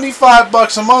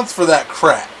 $75 a month for that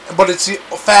crap. But it's the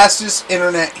fastest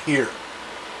internet here.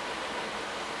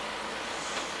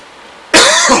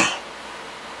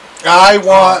 I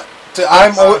want to...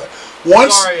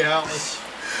 Sorry, Alice.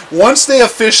 Once they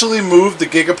officially move the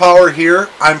Gigapower here,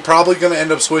 I'm probably going to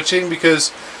end up switching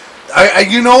because they're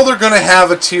going to have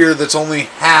a tier that's only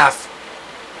half.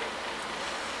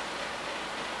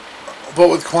 But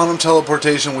with quantum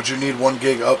teleportation, would you need 1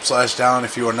 gig up/down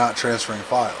if you are not transferring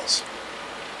files?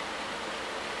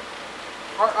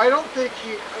 I don't think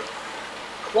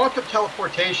quantum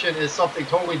teleportation is something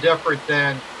totally different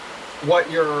than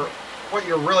what you're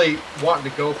really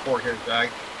wanting to go for here, Zach.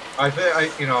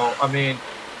 I mean,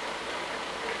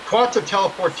 quantum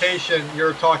teleportation.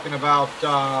 You're talking about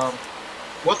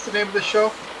what's the name of the show?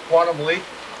 Quantum Leap.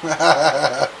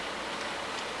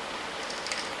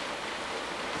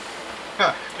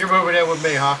 You're moving in with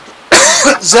me, huh?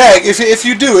 Zag, if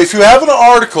you have an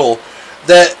article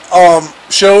that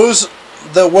shows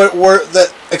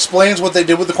that explains what they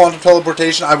did with the quantum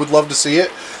teleportation, I would love to see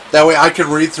it. That way I can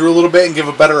read through a little bit and give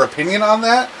a better opinion on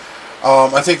that.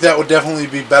 I think that would definitely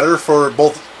be better for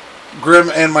both Grim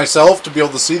and myself to be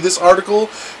able to see this article,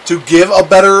 to give a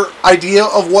better idea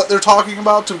of what they're talking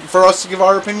about, for us to give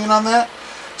our opinion on that.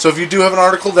 So if you do have an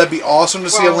article, that'd be awesome to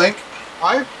see a link.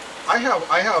 I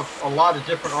have a lot of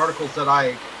different articles that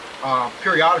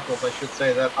periodicals I should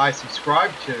say, that I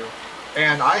subscribe to,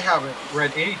 and I haven't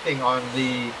read anything on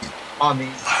the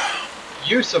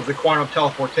use of the quantum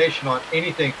teleportation on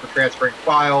anything for transferring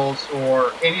files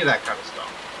or any of that kind of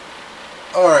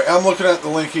stuff. Alright, I'm looking at the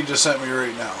link he just sent me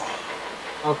right now.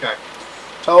 Okay.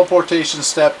 Teleportation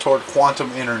step toward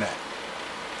quantum internet.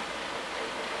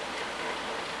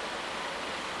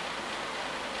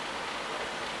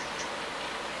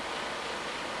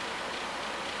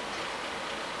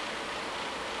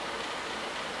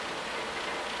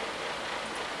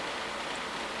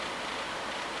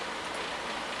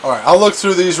 Alright, I'll look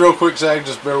through these real quick, Zach.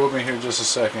 Just bear with me here just a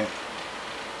second.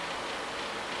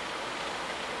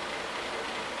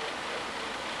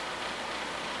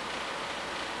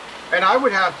 And I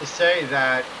would have to say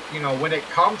that, when it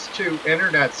comes to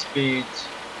internet speeds,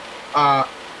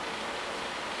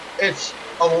 it's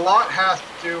a lot has to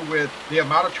do with the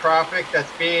amount of traffic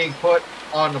that's being put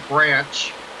on the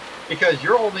branch, because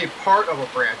you're only part of a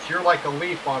branch. You're like a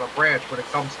leaf on a branch when it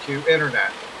comes to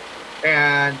internet.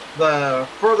 And the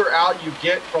further out you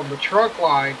get from the trunk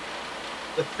line,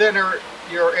 the thinner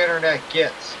your internet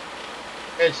gets.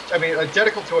 It's,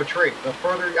 identical to a tree. The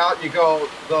further out you go,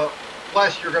 the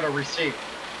less you're going to receive.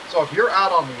 So if you're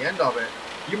out on the end of it,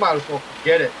 you might as well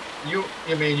forget it. You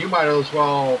might as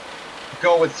well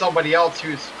go with somebody else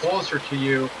who's closer to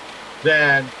you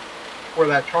than where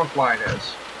that trunk line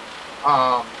is.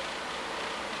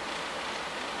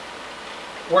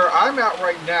 Where I'm at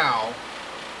right now,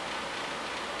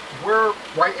 we're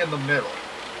right in the middle,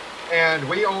 and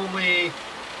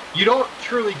you don't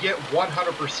truly get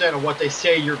 100% of what they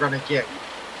say you're going to get.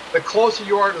 The closer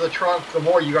you are to the trunk, the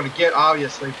more you're going to get,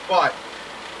 obviously, but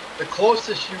the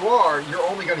closest you are, you're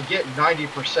only going to get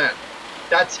 90%.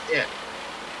 That's it.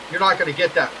 You're not going to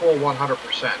get that full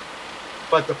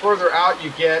 100%. But the further out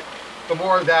you get, the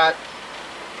more that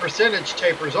percentage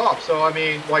tapers off. So,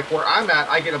 like where I'm at,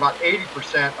 I get about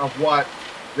 80% of what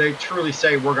they truly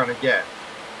say we're going to get.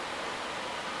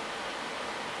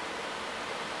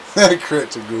 Crit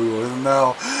to Google.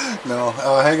 No.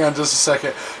 Hang on just a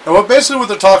second. Now, basically what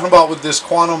they're talking about with this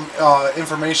quantum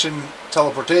information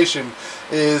teleportation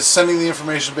is sending the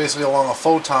information basically along a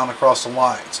photon across the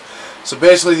lines. So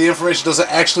basically the information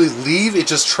doesn't actually leave, it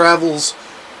just travels.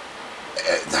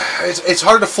 It's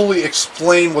hard to fully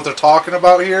explain what they're talking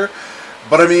about here.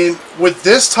 But with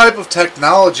this type of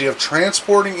technology of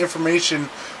transporting information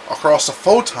across a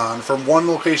photon from one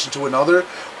location to another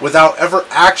without ever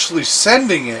actually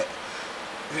sending it,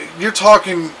 you're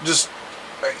talking just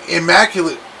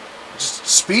immaculate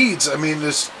speeds. I mean,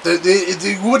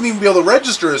 they wouldn't even be able to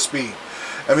register a speed.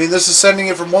 I mean, this is sending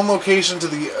it from one location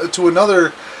to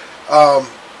another,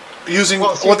 using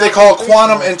what they call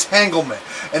quantum entanglement.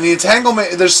 And the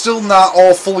entanglement, they're still not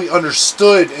all fully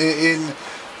understood in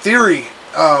theory.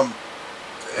 God.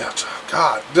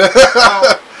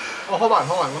 Well, hold on.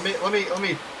 Let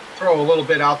me throw a little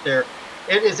bit out there.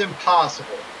 It is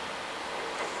impossible.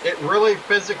 It really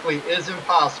physically is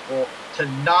impossible to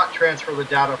not transfer the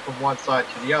data from one side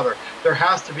to the other. There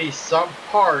has to be some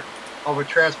part of a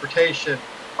transportation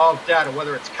of data,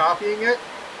 whether it's copying it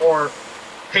or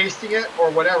pasting it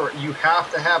or whatever. You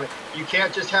have to have it. You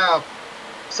can't just have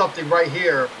something right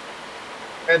here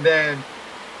and then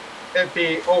it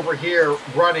be over here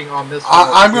running on this one.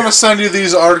 I'm going to send you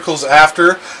these articles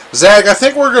after. Zag, I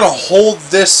think we're going to hold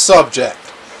this subject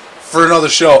for another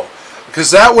show.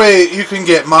 Because that way you can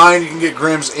get mine, you can get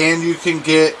Grimm's, and you can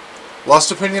get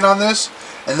Lust opinion on this.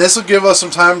 And this will give us some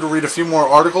time to read a few more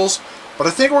articles. But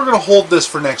I think we're going to hold this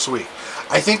for next week.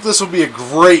 I think this will be a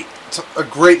great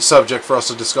subject for us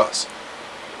to discuss.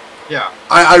 Yeah.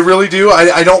 I really do.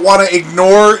 I don't want to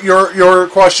ignore your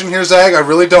question here, Zag. I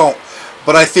really don't.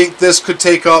 But I think this could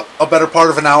take up a better part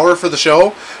of an hour for the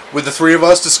show with the three of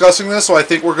us discussing this. So I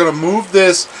think we're going to move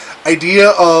this idea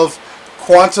of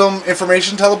quantum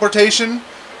information teleportation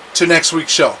to next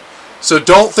week's show. So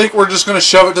don't think we're just going to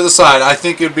shove it to the side. I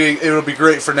think it'll be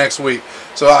great for next week.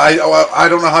 So I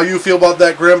don't know how you feel about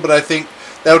that, Grimm, but I think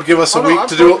that would give us a week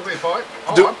to do it.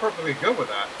 I'm perfectly good with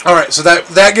that. All right, so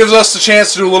that gives us the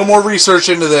chance to do a little more research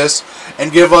into this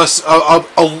and give us a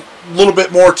little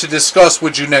bit more to discuss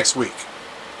with you next week.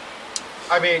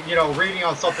 I mean, reading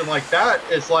on something like that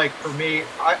is like, for me,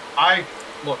 I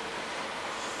look,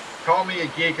 call me a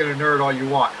geek and a nerd all you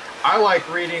want. I like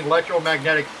reading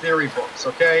electromagnetic theory books,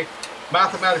 okay?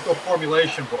 Mathematical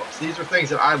formulation books. These are things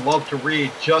that I love to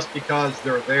read just because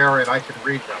they're there and I can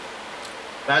read them.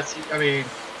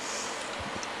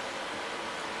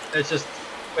 It's just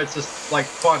like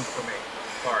fun for me.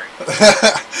 Sorry.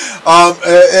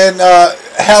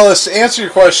 Hallis, to answer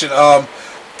your question,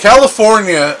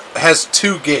 California has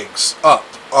 2 gigs up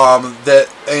that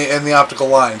in the optical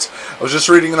lines. I was just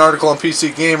reading an article on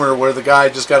PC Gamer where the guy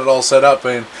just got it all set up,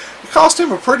 and it cost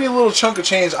him a pretty little chunk of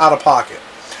change out of pocket.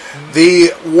 Mm-hmm.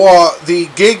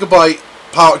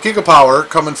 The gigapower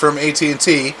coming from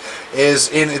AT&T is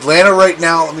in Atlanta right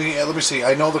now. Let me see.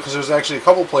 I know because there's actually a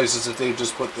couple places that they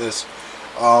just put this.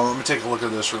 Let me take a look at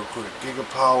this real quick.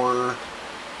 Gigapower.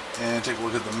 And take a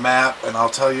look at the map, and I'll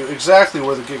tell you exactly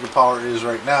where the gigapower is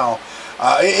right now.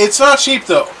 It's not cheap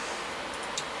though.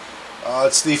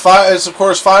 It's of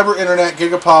course fiber internet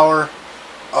gigapower.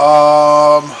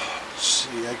 Let's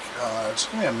see,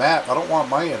 just give me a map. I don't want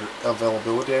my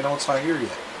availability. I know it's not here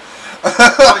yet.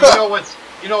 Well,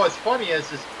 you know what's funny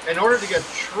is in order to get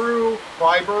true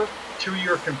fiber to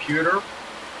your computer,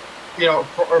 or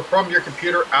from your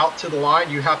computer out to the line,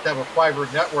 you have to have a fiber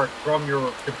network from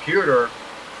your computer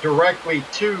directly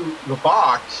to the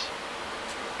box,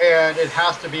 and it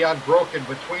has to be unbroken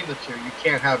between the two. You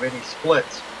can't have any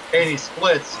splits, and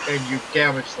you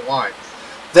damage the lines.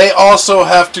 They also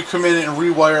have to come in and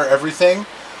rewire everything.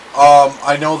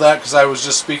 I know that because I was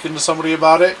just speaking to somebody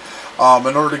about it.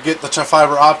 In order to get the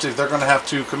fiber optic, they're going to have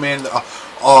to come in.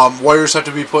 Wires have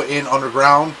to be put in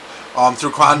underground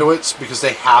through conduits because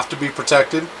they have to be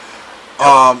protected.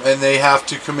 And they have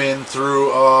to come in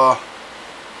through...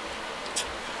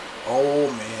 Oh,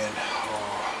 man.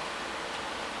 Oh.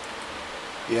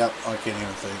 Yep, I can't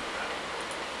even think.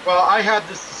 Well, I had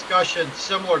this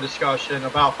similar discussion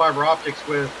about fiber optics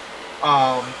with,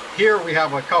 here we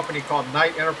have a company called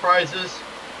Knight Enterprises,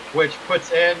 which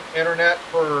puts in internet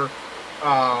for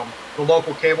the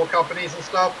local cable companies and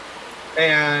stuff.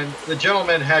 And the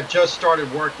gentleman had just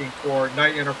started working for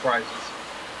Knight Enterprises.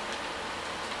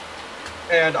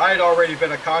 And I had already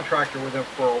been a contractor with him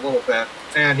for a little bit.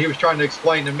 And he was trying to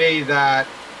explain to me that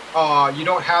you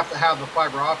don't have to have the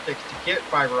fiber optics to get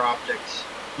fiber optics.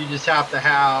 You just have to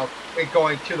have it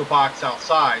going to the box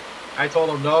outside. I told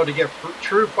him, no, to get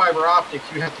true fiber optics,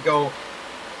 you have to go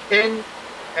in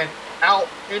and out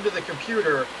into the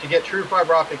computer to get true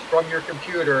fiber optics from your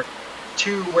computer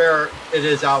to where it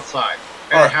is outside.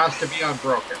 And it has to be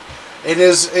unbroken. It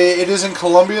is in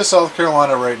Columbia, South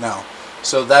Carolina right now.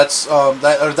 So that's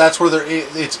where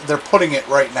they're putting it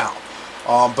right now.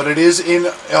 But it is in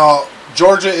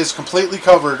Georgia is completely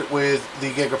covered with the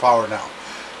gigapower now.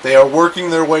 They are working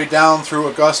their way down through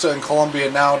Augusta and Columbia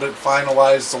now to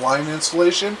finalize the line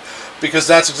installation, because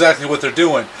that's exactly what they're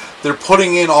doing. They're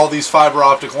putting in all these fiber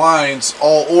optic lines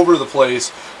all over the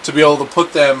place to be able to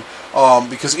put them,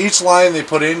 because each line they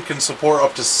put in can support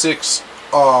up to 6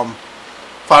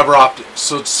 fiber optics.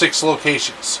 So it's 6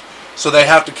 locations. So they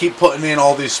have to keep putting in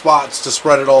all these spots to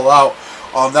spread it all out.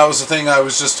 That was the thing I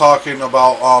was just talking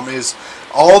about, is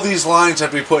all these lines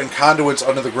have to be put in conduits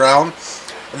under the ground,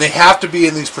 and they have to be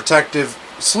in these protective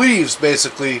sleeves,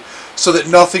 basically, so that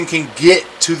nothing can get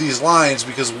to these lines,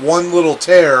 because one little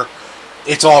tear,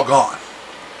 it's all gone.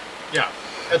 Yeah,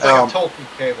 it's like a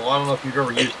Tolkien cable. I don't know if you've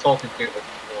ever used Tolkien cable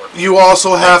before. You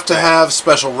also have to have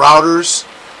special routers,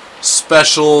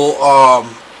 special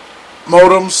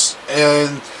modems,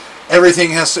 and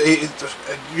everything has to...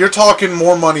 You're talking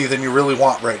more money than you really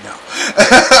want right now.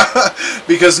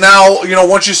 Because now,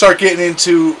 once you start getting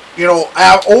into,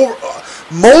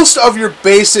 most of your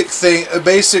basic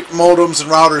modems and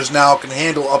routers now can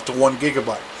handle up to 1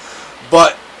 gigabyte.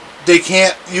 But they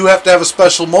can't... You have to have a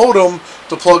special modem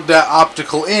to plug that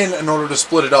optical in order to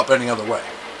split it up any other way.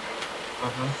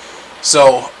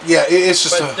 So, yeah, it's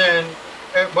just...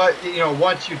 But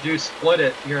once you do split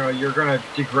it, you're going to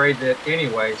degrade it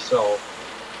anyway. So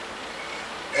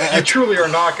you truly are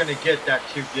not going to get that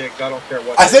 2 gig. I don't care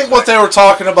what. I think what they were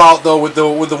talking about though with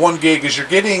the 1 gig is you're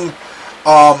getting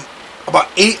about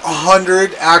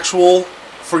 800 actual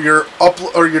for your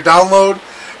your download,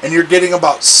 and you're getting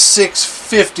about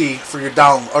 650 for your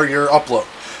your upload.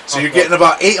 So you're getting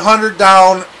about 800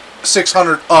 down,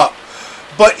 600 up.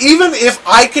 But even if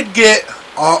I could get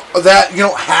that,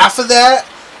 half of that,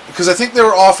 because I think they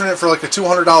were offering it for like a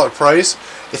 $200 price.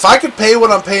 If I could pay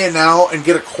what I'm paying now and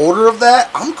get a quarter of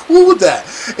that, I'm cool with that.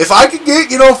 If I could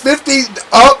get, 50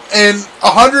 up and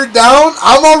 100 down,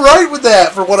 I'm all right with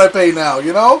that for what I pay now,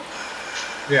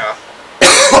 Yeah.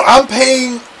 I'm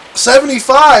paying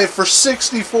 75 for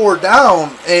 64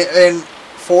 down and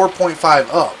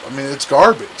 4.5 up. I mean, it's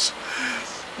garbage.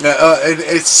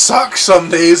 It sucks some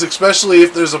days, especially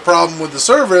if there's a problem with the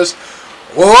service.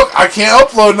 Well, look, I can't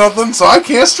upload nothing, so I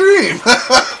can't stream.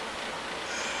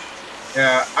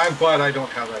 Yeah, I'm glad I don't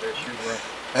have that issue, bro.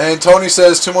 And Tony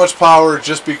says, too much power,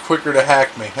 just be quicker to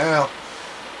hack me. Well,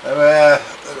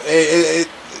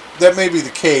 that may be the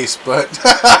case, but...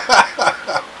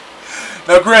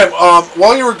 Now, Grim,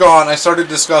 while you were gone, I started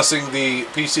discussing the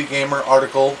PC Gamer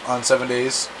article on 7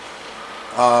 Days.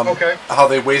 Okay. How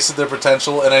they wasted their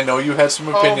potential, and I know you had some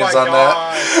opinions on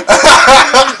that.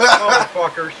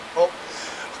 Motherfuckers. Oh.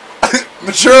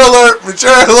 Mature alert!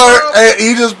 Hey,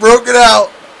 he just broke it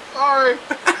out. Sorry.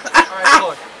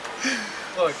 Alright,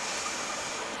 look.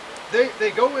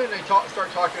 They go in and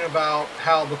start talking about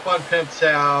how the Fun Pimps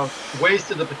have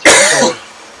wasted the potential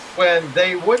when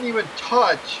they wouldn't even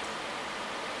touch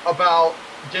about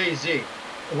Jay-Z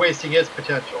wasting his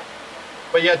potential.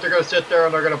 But yet they're going to sit there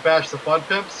and they're going to bash the Fun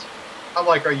Pimps. I'm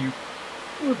like, are you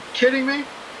kidding me?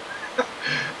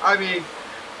 I mean,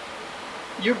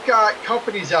 you've got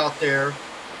companies out there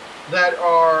that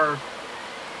are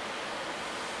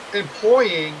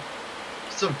employing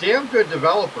some damn good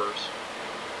developers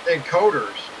and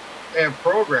coders and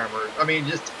programmers. I mean,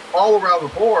 just all around the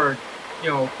board,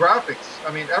 graphics.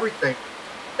 I mean, everything.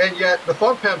 And yet the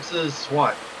Fun Pimps is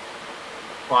what?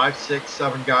 5, 6,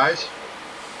 7 guys?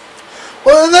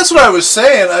 Well, and that's what I was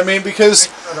saying. I mean, because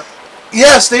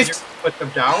yes, they've put them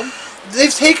down.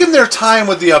 They've taken their time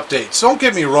with the updates. Don't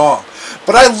get me wrong,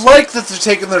 but I like that they're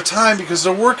taking their time because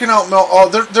they're working out.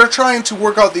 They're trying to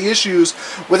work out the issues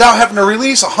without having to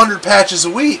release 100 patches a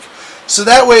week. So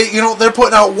that way, they're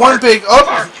putting out one big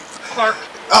update.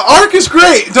 Arc is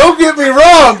great. Don't get me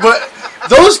wrong, but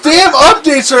those damn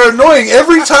updates are annoying.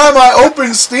 Every time I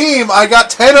open Steam, I got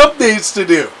 10 updates to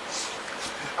do.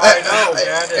 I know,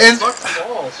 man.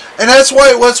 And that's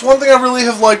one thing I really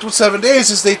have liked with 7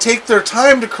 Days is they take their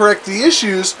time to correct the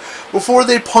issues before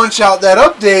they punch out that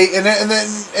update,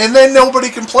 and then nobody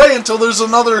can play until there's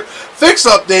another fix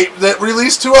update that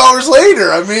released 2 hours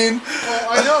later. I mean, well,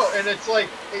 I know, and it's like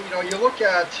you look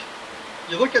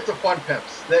at the Fun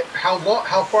Pimps,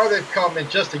 how far they've come in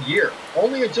just a year.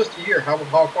 Only in just a year, how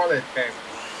far they've came.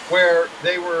 Where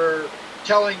they were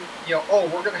telling, we're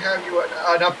going to have you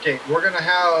an update. We're going to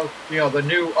have, the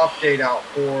new update out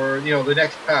for, the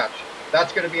next patch.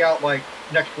 That's going to be out like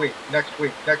next week. And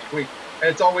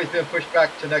it's always been pushed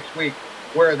back to next week,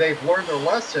 where they've learned their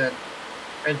lesson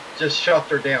and just shut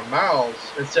their damn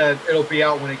mouths and said it'll be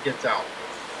out when it gets out.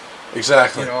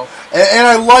 Exactly. And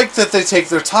I like that they take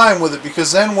their time with it,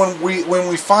 because then when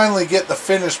we finally get the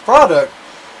finished product,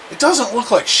 it doesn't look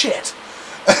like shit.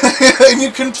 And you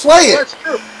can play it. That's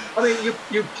true. I mean,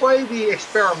 you play the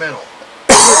experimental.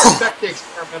 You expect the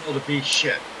experimental to be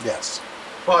shit. Yes.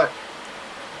 But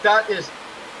that is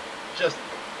just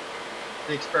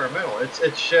the experimental.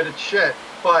 It's shit.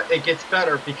 But it gets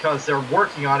better because they're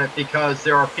working on it, because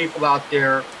there are people out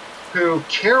there who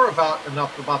care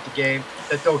enough about the game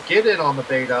that they'll get in on the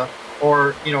beta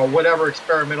or whatever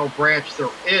experimental branch there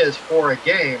is for a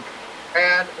game,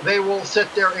 and they will sit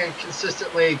there and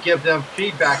consistently give them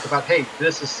feedback about, hey,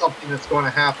 this is something that's going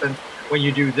to happen when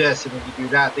you do this and when you do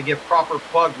that. They give proper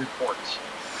bug reports.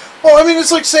 Well, I mean,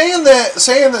 it's like saying that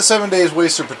 7 days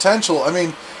wasted potential. I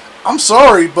mean, I'm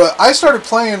sorry, but I started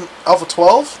playing Alpha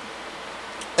 12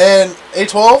 and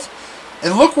A12,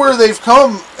 and look where they've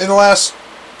come in the last.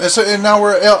 And now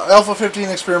we're Alpha 15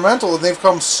 experimental, and they've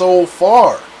come so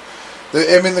far.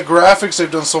 I mean, the graphics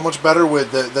they've done so much better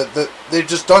with. They've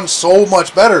just done so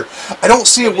much better. I don't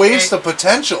see a waste of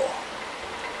potential.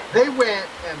 They went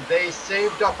and they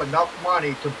saved up enough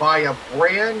money to buy a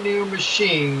brand new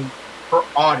machine for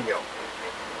audio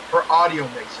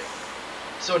mixing.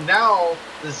 So now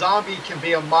the zombie can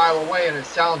be a mile away and it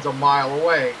sounds a mile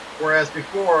away. Whereas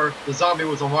before, the zombie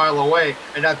was a mile away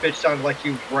and that bitch sounded like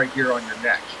he was right here on your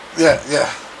neck. Yeah.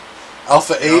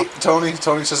 Alpha 8, Tony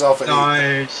says Alpha 8.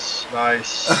 Nice.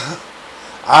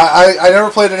 I never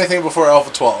played anything before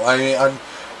Alpha 12. I mean,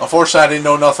 unfortunately, I didn't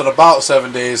know nothing about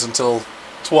 7 days until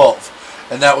 12.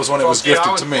 And that was when it was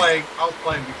gifted to me. I was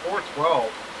playing before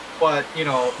 12. But,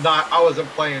 I wasn't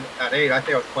playing at 8. I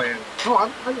think I was playing... No, I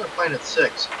was playing at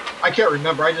 6. I can't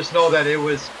remember. I just know that it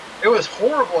was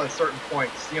horrible at certain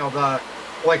points.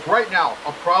 Like right now,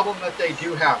 a problem that they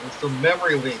do have is the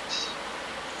memory leaks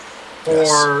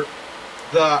for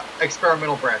the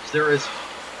experimental branch. There is...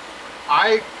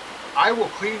 I will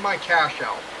clean my cache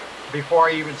out before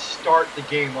I even start the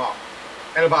game up.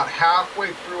 And about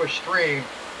halfway through a stream,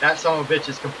 that son of a bitch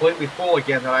is completely full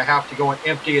again, that I have to go and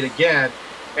empty it again.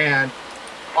 And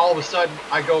all of a sudden,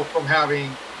 I go from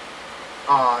having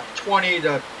 20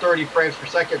 to 30 frames per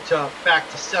second to back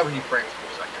to 70 frames per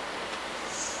second.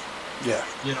 Yeah.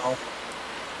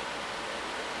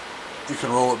 You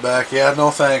can roll it back. Yeah, no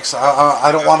thanks.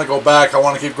 I don't want to go back. I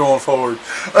want to keep going forward.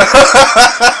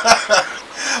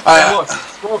 Look,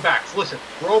 throwbacks. Listen,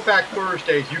 Throwback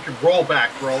Thursdays, you can roll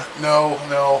back, bro. No.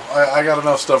 I got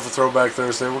enough stuff for Throwback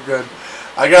Thursday. We're good.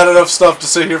 I got enough stuff to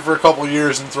sit here for a couple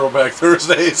years and Throwback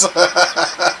Thursdays.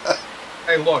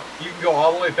 Hey, look, you can go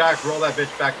all the way back, roll that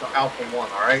bitch back to Alpha 1,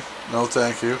 all right? No,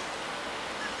 thank you.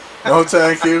 No,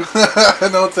 thank you.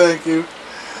 No, thank you.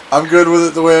 I'm good with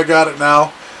it the way I got it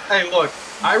now. Hey, look,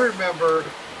 I remember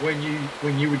when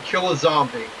you would kill a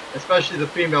zombie, especially the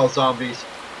female zombies,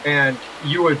 and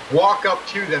you would walk up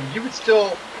to them, you would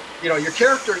still, your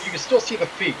character, you could still see the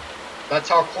feet. That's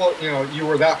how close, you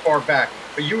were that far back.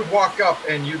 But you would walk up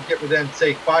and you'd get within,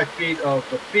 say, 5 feet of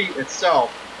the feet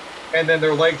itself, and then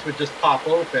their legs would just pop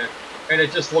open, and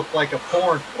it just looked like a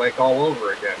porn flick all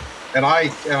over again. And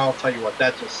I'll tell you what,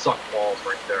 that just sucked balls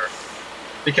right there.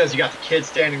 Because you got the kid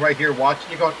standing right here watching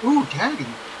you going, ooh, daddy.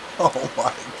 Oh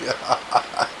my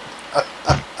God.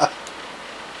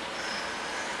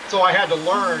 So I had to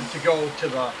learn to go to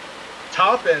the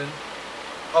top end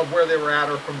of where they were at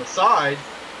or from the side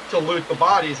to loot the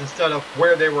bodies instead of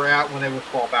where they were at when they would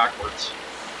fall backwards.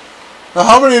 Now,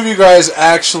 how many of you guys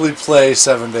actually play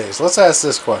 7 days? Let's ask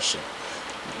this question.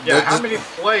 Yeah, how many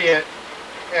play it,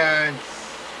 and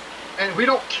we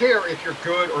don't care if you're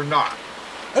good or not.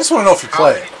 I just want to know if you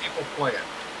play it. How many people play it?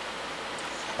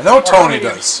 I know Tony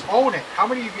does. Own it. How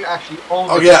many of you actually own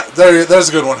it? Oh yeah, there's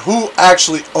a good one. Who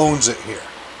actually owns it here?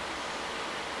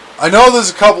 I know there's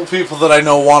a couple people that I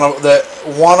know that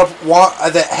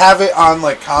have it on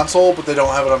like console, but they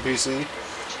don't have it on PC.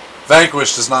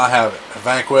 Vanquish does not have it.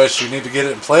 Vanquish, you need to get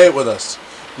it and play it with us.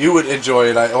 You would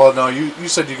enjoy it. You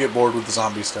said you get bored with the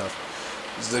zombie stuff.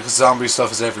 The zombie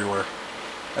stuff is everywhere,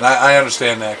 and I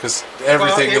understand that because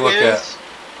everything you look at.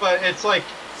 But it's like,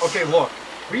 okay, look,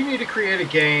 we need to create a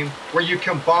game where you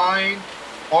combine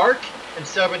Ark and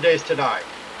 7 Days to Die.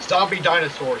 Zombie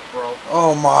dinosaurs, bro.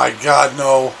 Oh my God,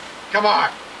 no. Come on.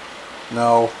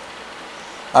 No.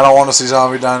 I don't want to see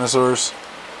zombie dinosaurs.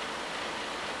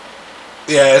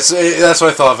 Yeah, that's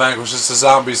what I thought, Vanquish. It's the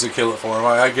zombies that kill it for him.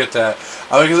 I get that.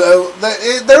 I mean,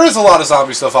 there is a lot of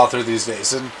zombie stuff out there these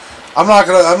days, and I'm not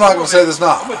gonna say there's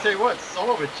not. I'm gonna tell you what, some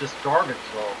of it's just garbage,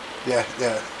 though.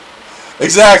 Yeah.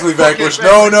 Exactly, Vanquish.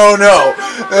 Okay, no.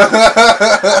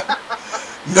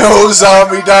 No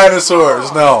zombie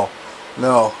dinosaurs. No.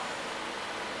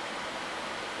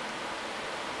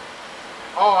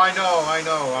 Oh, I know.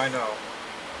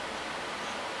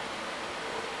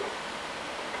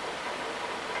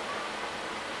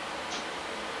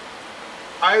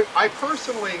 I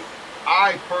personally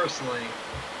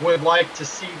would like to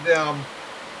see them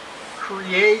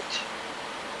create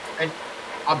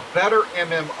a better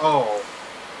MMO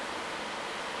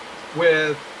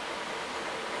with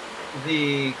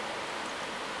the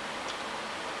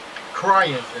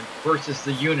CryEngine versus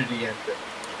the Unity engine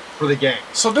for the game.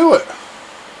 So do it.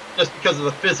 Just because of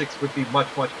the physics would be much,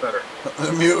 much better.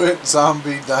 The mutant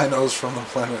zombie dinos from the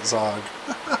planet Zog.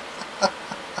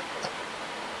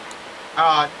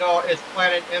 No, it's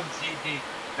Planet MZD.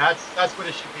 That's what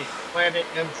it should be. Planet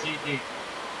MZD.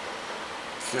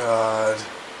 God.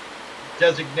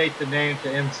 Designate the name to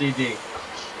MZD.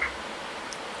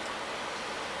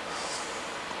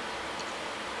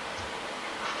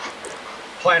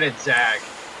 Planet Zag.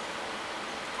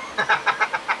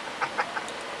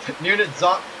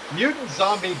 Mutant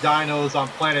zombie dinos on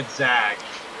Planet Zag.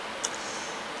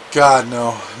 God,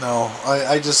 no.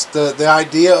 I just the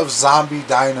idea of zombie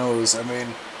dinos. I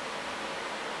mean,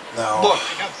 no. Look,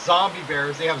 they have zombie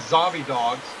bears. They have zombie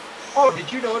dogs. Oh,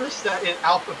 did you notice that in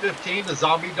Alpha 15 the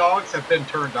zombie dogs have been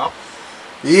turned up?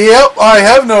 Yep, I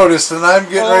have noticed, and I'm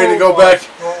getting ready to go back.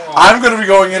 God. I'm going to be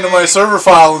going into my server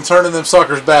file and turning them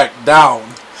suckers back down.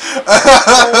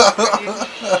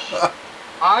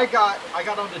 I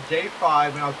got on to day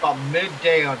 5, and I was about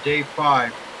midday on day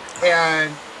 5,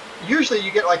 and usually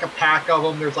you get like a pack of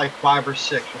them. There's like 5 or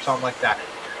 6 or something like that,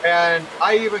 and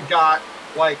I even got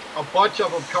like a bunch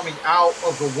of them coming out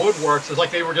of the woodworks. It's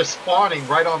like they were just spawning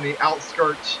right on the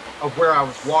outskirts of where I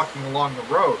was walking along the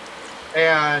road,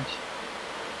 and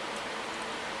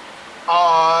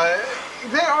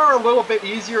they are a little bit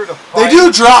easier to fight. They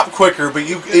do drop quicker, but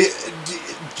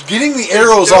getting the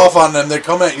arrows off on them, they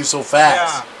come at you so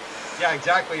fast. Yeah,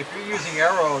 exactly. If you're using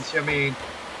arrows, I mean,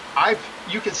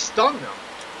 you can stun them.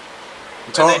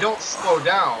 And they don't slow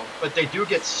down, but they do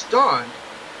get stunned.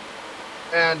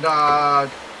 And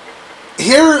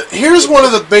here's one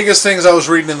of the biggest things I was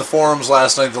reading in the forums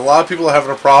last night. A lot of people are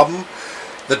having a problem.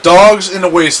 The dogs in the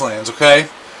wastelands, okay?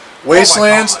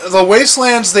 Wastelands, the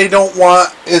wastelands. They don't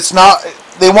want. It's not.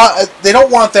 They don't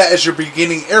want that as your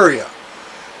beginning area.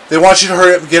 They want you to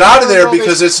hurry up and get out of there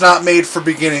because it's not made for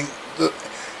beginning.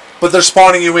 But they're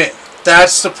spawning you in.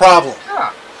 That's the problem.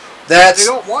 Yeah. They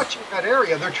don't want you in that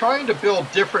area. They're trying to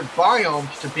build different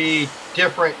biomes to be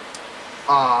different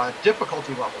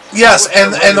difficulty levels. Yes,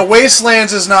 and the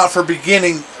wastelands is not for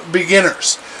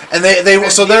beginners. And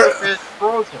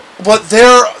but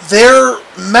their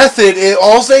method,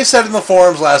 all they said in the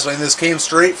forums last night, and this came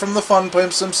straight from the fun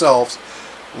pimps themselves,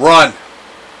 run.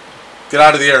 Get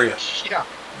out of the area. Yeah.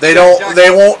 They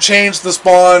won't change the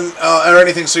spawn or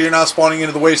anything, so you're not spawning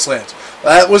into the wastelands.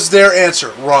 That was their answer.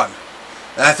 Run.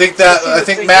 And I think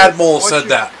Mad Mole said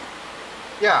that.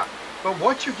 Yeah, but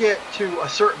once you get to a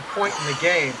certain point in the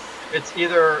game, it's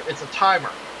a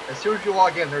timer. As soon as you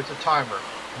log in, there's a timer.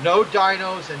 No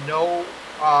dinos and no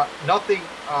nothing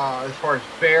as far as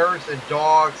bears and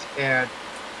dogs and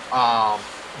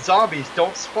zombies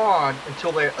don't spawn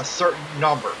until they're a certain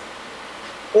number.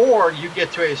 Or you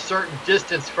get to a certain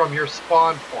distance from your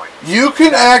spawn point. You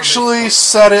can actually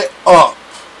set it up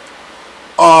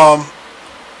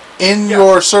in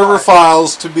your server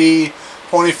files to be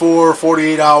 24,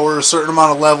 48 hours, a certain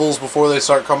amount of levels before they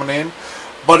start coming in.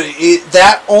 But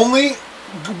that only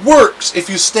works if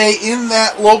you stay in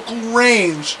that local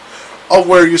range of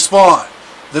where you spawn.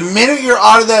 The minute you're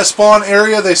out of that spawn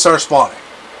area, they start spawning.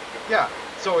 Yeah,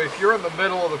 so if you're in the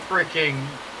middle of the freaking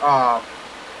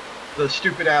the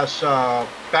stupid ass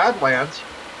Badlands,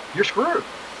 you're screwed.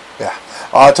 Yeah.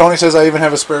 Tony says I even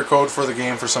have a spare code for the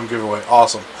game for some giveaway.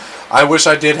 Awesome. I wish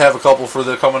I did have a couple for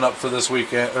the coming up for this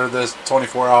weekend or this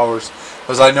 24 hours,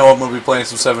 because I know I'm going to be playing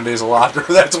some 7 days a lot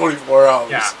during that 24 hours.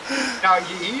 Yeah. Now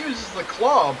he uses the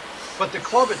club, but the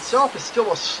club itself is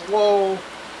still a slow.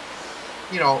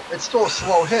 It's still a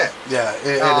slow hit. Yeah,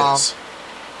 it is.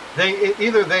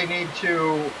 They need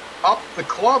to up the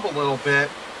club a little bit,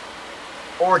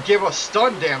 or give us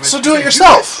stun damage. So do it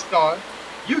yourself.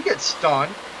 You get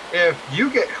stunned if you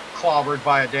get clobbered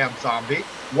by a damn zombie.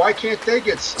 Why can't they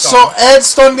get stunned? So add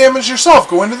stun damage yourself.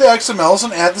 Go into the XMLs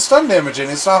and add the stun damage in.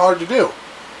 It's not hard to do.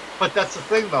 But that's the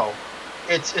thing, though.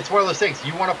 It's one of those things.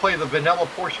 You want to play the vanilla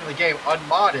portion of the game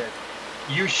unmodded.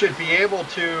 You should be able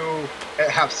to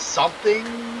have something.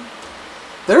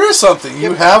 There is something.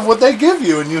 You have what they give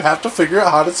you, and you have to figure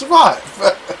out how to survive.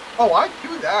 Oh, I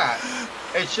do that.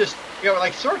 It's just,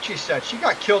 like Searchy said, she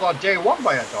got killed on day 1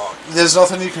 by a dog. There's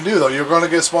nothing you can do, though. You're going to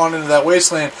get spawned into that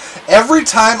wasteland. Every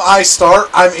time I start,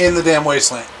 I'm in the damn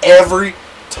wasteland. Every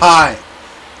time.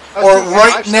 Or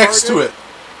right next to it.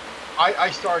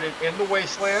 I started in the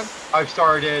wasteland. I've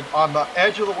started on the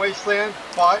edge of the wasteland,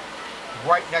 but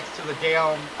right next to the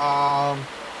damn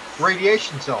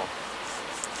radiation zone.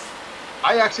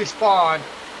 I actually spawned,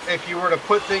 if you were to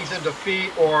put things into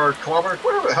feet or kilometers,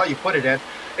 whatever the hell you put it in,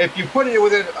 if you put it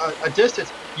within a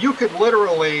distance, you could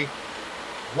literally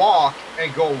walk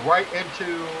and go right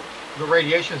into the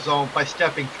radiation zone by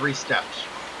stepping 3 steps.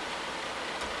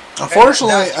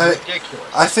 Unfortunately, That's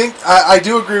ridiculous. I think I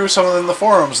do agree with some of them in the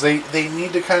forums. They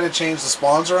need to kind of change the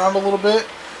spawns around a little bit,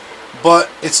 but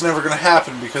it's never going to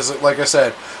happen because, like I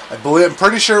said, I'm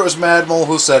pretty sure it was Mad Mole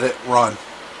who said it. Run,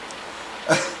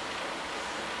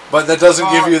 but that doesn't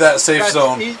give you that safe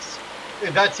zone.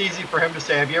 That's easy for him to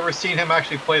say. Have you ever seen him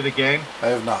actually play the game? I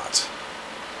have not.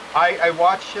 I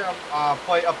watched him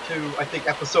play up to, I think,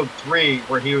 episode 3,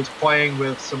 where he was playing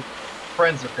with some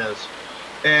friends of his,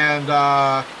 and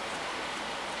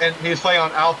he was playing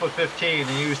on Alpha 15,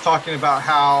 and he was talking about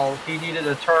how he needed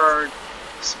to turn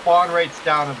spawn rates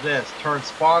down of this, turn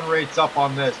spawn rates up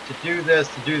on this, to do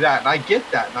that, and I get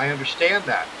that, and I understand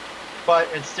that, but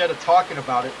instead of talking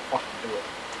about it, fucking do it.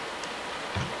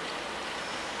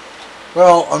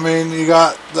 Well, I mean, you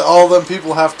got all them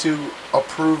people have to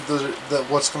approve the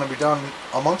what's going to be done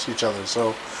amongst each other.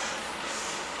 So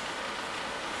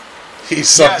he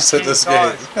sucks at this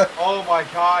game. Oh my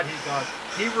God, he does.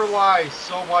 He relies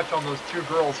so much on those 2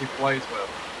 girls he plays with.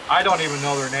 I don't even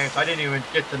know their names. I didn't even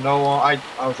get to know them.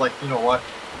 I was like, you know what?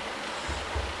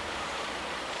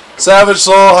 Savage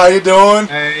Soul, how you doing?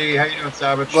 Hey, how you doing,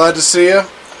 Savage? Glad to see you.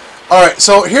 Alright,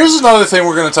 so here's another thing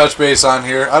we're going to touch base on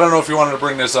here. I don't know if you wanted to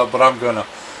bring this up, but I'm going to.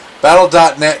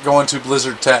 Battle.net going to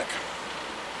Blizzard Tech.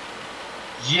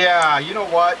 Yeah, you know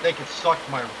what? They can suck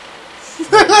my...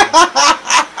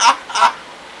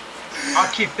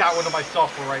 I'll keep that one to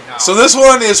myself for right now. So this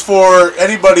one is for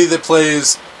anybody that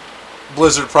plays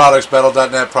Blizzard products,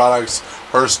 Battle.net products,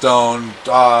 Hearthstone,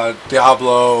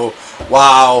 Diablo,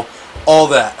 WoW, all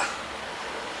that.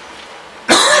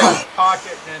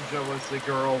 Pocket Ninja was the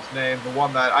girl's name, the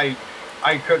one that I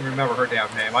couldn't remember her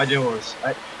damn name. I knew it was...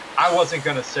 I wasn't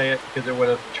going to say it because it would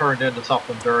have turned into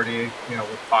something dirty,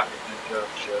 with Pocket Ninja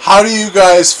and shit. How do you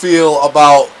guys feel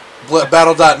about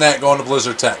Battle.net going to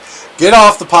Blizzard Tech? Get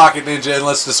off the Pocket Ninja and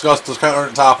let's discuss the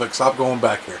current topics. Stop going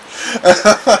back here.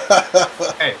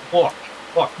 Hey, look,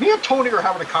 me and Tony are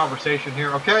having a conversation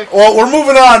here, okay? Well, we're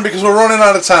moving on because we're running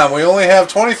out of time. We only have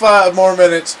 25 more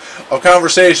minutes of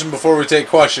conversation before we take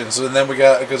questions, and then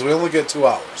because we only get 2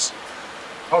 hours.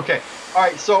 Okay, all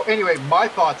right. So anyway, my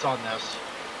thoughts on this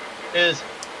is,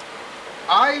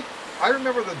 I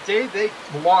remember the day they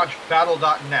launched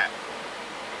Battle.net.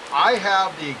 I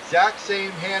have the exact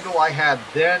same handle I had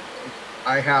then,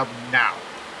 I have now.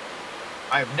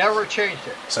 I've never changed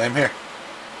it. Same here.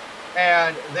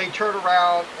 And they turn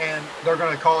around and they're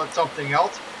going to call it something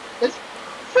else. It's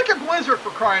freaking Blizzard, for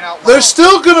crying out loud.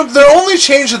 They're only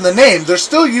changing the name. They're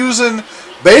still using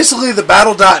basically the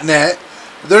Battle.net.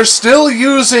 They're still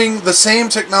using the same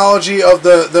technology of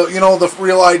the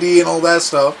Real ID and all that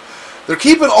stuff. They're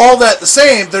keeping all that the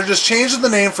same. They're just changing the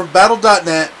name from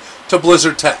Battle.net to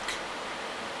Blizzard Tech.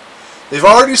 They've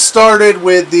already started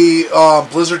with the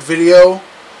Blizzard Video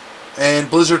and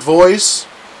Blizzard Voice,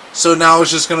 so now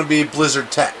it's just going to be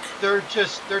Blizzard Tech. They're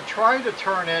trying to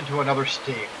turn into another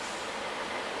Steam.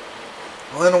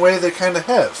 Well, in a way, they kind of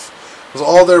have, because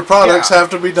all their products have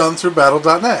to be done through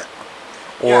Battle.net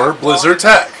or Blizzard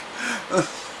Tech.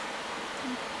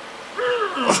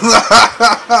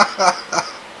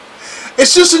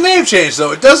 It's just a name change,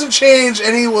 though. It doesn't change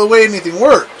any way anything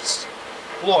works.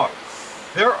 Look,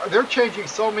 they're changing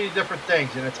so many different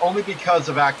things, and it's only because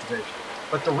of Activision.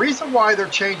 But the reason why they're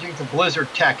changing to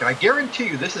Blizzard Tech, and I guarantee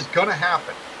you this is going to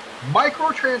happen,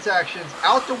 microtransactions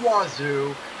out the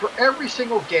wazoo for every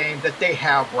single game that they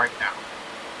have right now.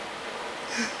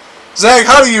 Zach,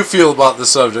 how do you feel about this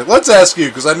subject? Let's ask you,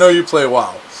 because I know you play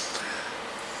WoW.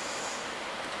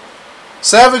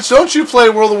 Savage, don't you play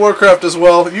World of Warcraft as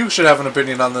well? You should have an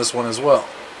opinion on this one as well.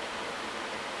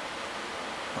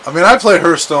 I mean, I play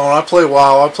Hearthstone, I play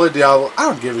WoW, I play Diablo. I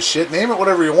don't give a shit. Name it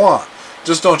whatever you want.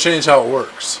 Just don't change how it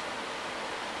works.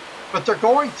 But they're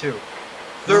going to.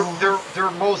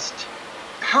 They're most...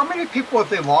 How many people have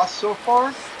they lost so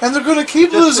far? And they're going to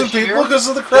keep losing people because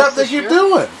of the crap they keep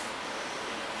doing.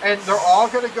 And they're all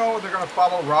going to go and they're going to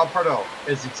follow Rob Pardo.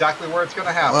 Is exactly where it's going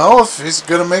to happen. Well, if he's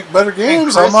going to make better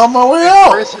games, I'm on my way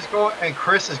out.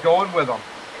 Chris is going with them.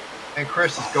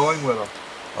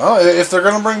 Well, if they're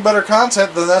going to bring better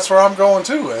content, then that's where I'm going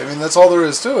too. I mean, that's all there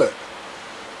is to it.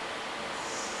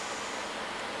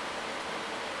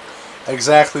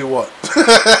 Exactly what?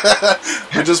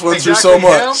 We just went through so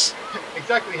much.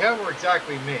 Exactly him or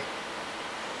exactly me?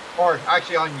 Or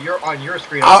actually on your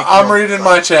screen. I'm reading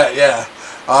my chat, yeah.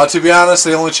 To be honest,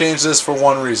 they only changed this for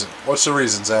one reason. What's the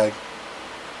reason, Zag?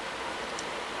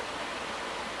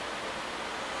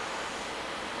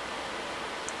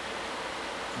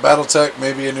 Battletech,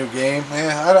 maybe a new game.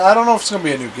 I don't know if it's going to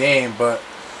be a new game, but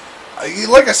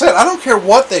Like I said, I don't care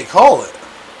what they call it.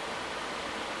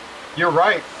 You're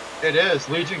right. It is.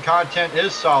 Legion content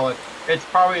is solid. It's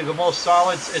probably the most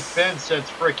solid it's been since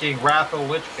freaking Wrath of the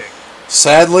Lich King.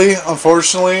 Sadly,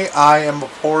 unfortunately, I am a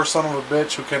poor son of a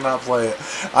bitch who cannot play it.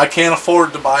 I can't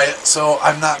afford to buy it, so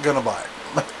I'm not going to buy it.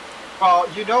 Well,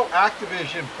 you know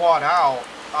Activision bought out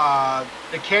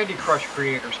the Candy Crush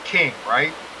creators, King,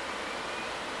 right?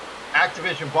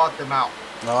 Activision bought them out.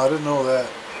 No, I didn't know that.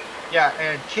 Yeah,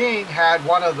 and King had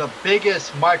one of the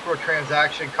biggest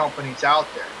microtransaction companies out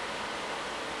there.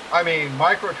 I mean,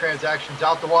 microtransactions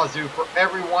out the wazoo for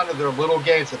every one of their little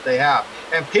games that they have.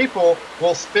 And people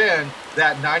will spend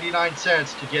that 99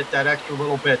 cents to get that extra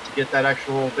little bit, to get that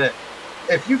extra little bit.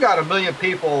 If you got 1 million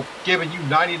people giving you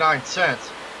 99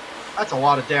 cents, that's a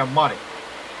lot of damn money.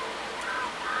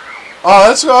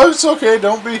 Oh, it's okay.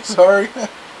 Don't be sorry.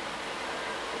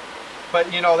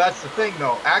 But, you know, that's the thing,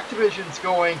 though. Activision's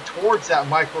going towards that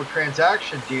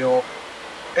microtransaction deal,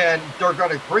 and they're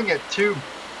going to bring it to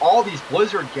all these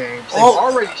Blizzard games. They've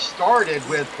already started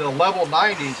with the level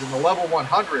 90s and the level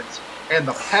 100s and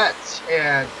the pets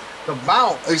and the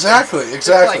mounts. Exactly.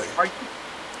 Like, are you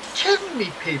kidding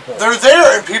me, people? They're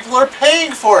there, and people are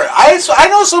paying for it. I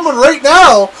know someone right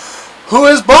now who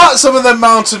has bought some of them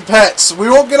mounts and pets. We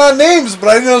won't get on names, but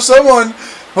I know someone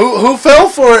who fell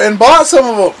for it and bought some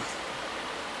of them.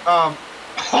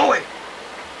 Holy.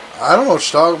 I don't know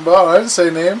what you're talking about. I didn't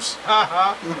say names.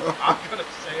 I'm going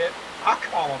to say it. I'll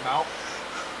call him out.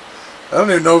 I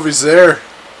don't even know if he's there.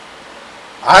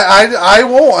 I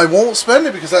won't spend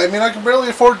it because I can barely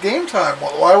afford game time.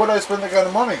 Why would I spend that kind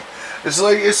of money? It's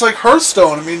like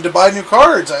Hearthstone. I mean, to buy new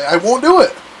cards, I won't do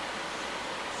it.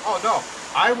 Oh no,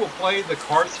 I will play the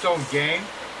Hearthstone game,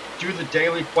 do the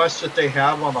daily quests that they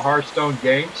have on the Hearthstone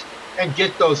games, and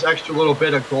get those extra little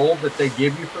bit of gold that they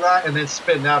give you for that, and then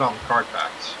spend that on the card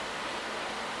packs.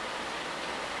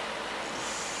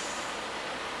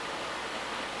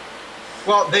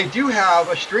 Well, they do have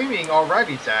a streaming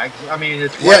already, Zags. I mean,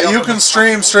 it's yeah. You can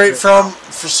stream straight from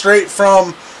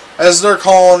as they're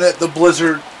calling it, the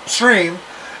Blizzard stream,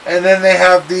 and then they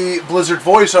have the Blizzard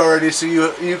voice already, so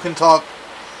you can talk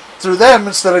through them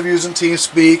instead of using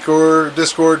TeamSpeak or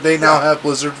Discord. They now have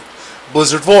Blizzard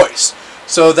voice,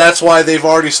 so that's why they've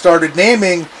already started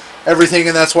naming everything,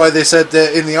 and that's why they said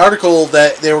that in the article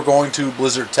that they were going to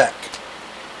Blizzard Tech.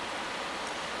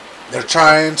 They're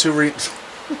trying to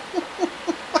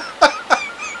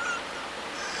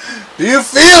Do you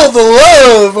feel the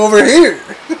love over here?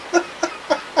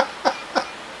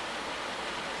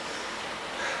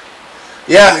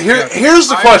 Yeah, here's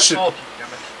the question.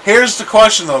 Here's the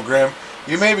question, though, Grim.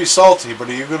 You may be salty, but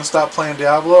are you going to stop playing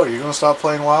Diablo? Are you going to stop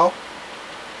playing WoW?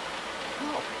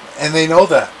 No. And they know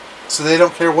that, so they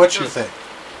don't care what you think.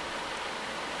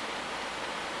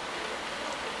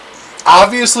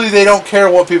 Obviously, they don't care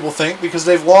what people think because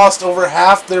they've lost over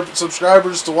half their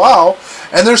subscribers to WoW,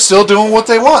 and they're still doing what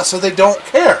they want, so they don't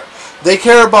care. They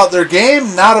care about their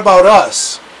game, not about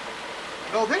us.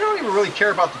 No, they don't even really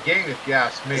care about the game, if you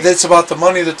ask me. It's about the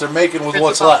money that they're making with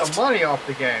what's left. It's about the money off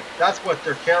the game. That's what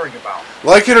they're caring about.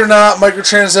 Like it or not,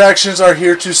 microtransactions are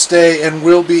here to stay and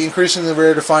will be increasingly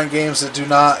rare to find games that do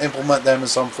not implement them in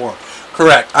some form.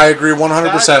 Correct. I agree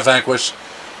 100%, Vanquish.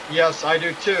 Yes, I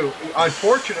do too.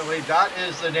 Unfortunately, that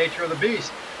is the nature of the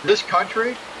beast. This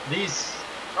country,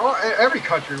 every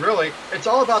country really, it's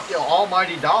all about the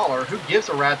almighty dollar. Who gives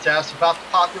a rat's ass about the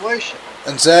population?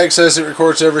 And Zag says it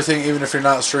records everything even if you're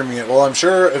not streaming it. Well, I'm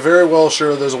very well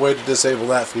sure there's a way to disable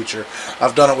that feature.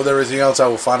 I've done it with everything else. I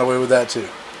will find a way with that too.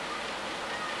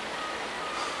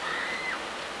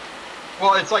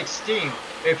 Well, it's like Steam.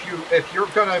 If you're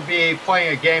going to be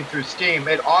playing a game through Steam,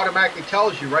 it automatically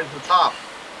tells you right at the top.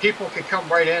 People can come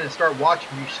right in and start watching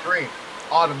you stream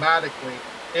automatically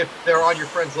if they're on your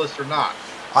friends list or not.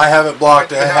 I have it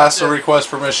blocked. It has to request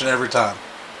permission every time.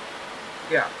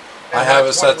 Yeah. I have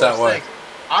it set that way.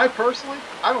 I personally,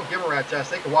 I don't give a rat's ass.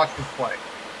 They can watch me play.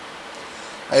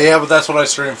 Yeah, but that's what I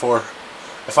stream for.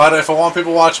 If I want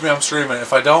people watching me, I'm streaming.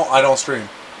 If I don't stream.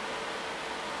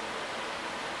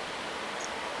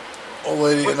 Old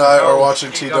lady and I are watching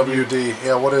TWD.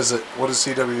 Yeah, what is it? What is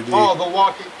TWD? Oh, The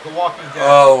Walking Dead.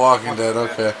 Oh, The Walking Dead.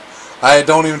 Okay.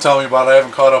 Don't even tell me about it. I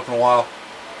haven't caught up in a while.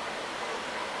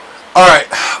 All right.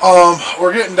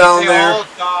 We're getting down there. They all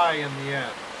die in the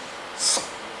end.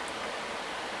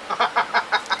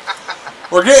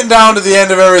 We're getting down to the end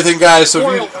of everything, guys. So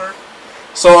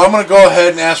I'm going to go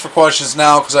ahead and ask for questions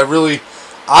now because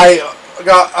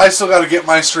I still got to get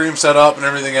my stream set up and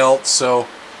everything else. So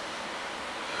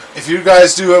if you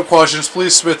guys do have questions,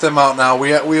 please spit them out now.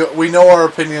 We know our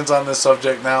opinions on this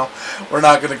subject now. We're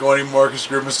not going to go anymore because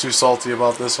Grim is too salty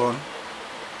about this one.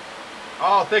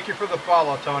 Oh, thank you for the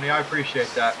follow, Tony. I appreciate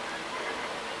that.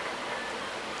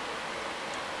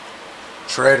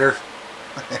 Traitor.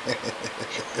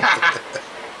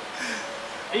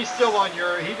 He's still on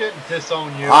your. He didn't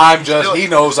disown you. He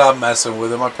knows I'm messing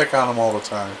with him. I pick on him all the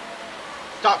time.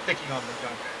 Stop picking on the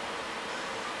young man.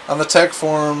 On the tech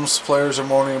forums, players are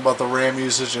moaning about the RAM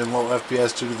usage and low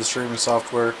FPS due to the streaming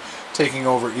software taking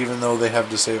over, even though they have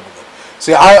disabled it.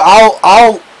 See,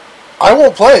 I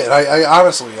won't play it. I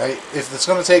honestly, if it's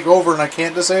going to take over and I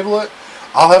can't disable it,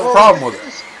 I'll have a problem with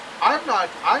it. I'm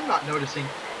not noticing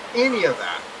any of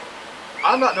that.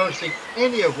 I'm not noticing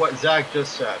any of what Zach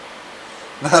just said.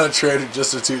 Not a traitor,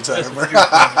 just a two-timer.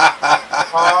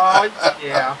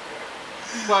 Yeah.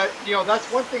 But, that's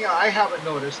one thing I haven't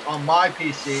noticed on my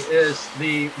PC is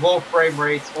the low frame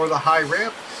rates or the high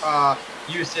RAM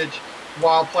usage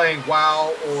while playing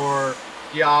WoW or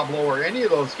Diablo or any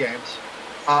of those games,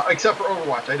 except for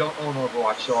Overwatch. I don't own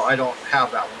Overwatch, so I don't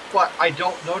have that one. But I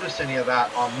don't notice any of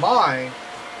that on mine,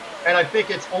 and I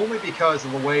think it's only because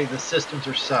of the way the systems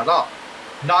are set up.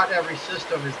 Not every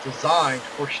system is designed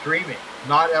for streaming.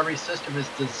 Not every system is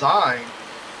designed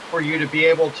for you to be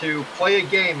able to play a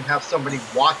game and have somebody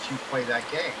watch you play that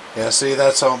game. Yeah, see,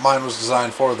 that's how mine was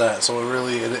designed for that. So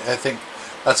I think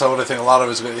that's how I think a lot of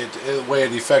it is. The way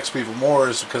it affects people more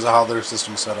is because of how their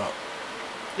system's set up.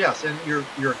 Yes, and you're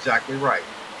exactly right.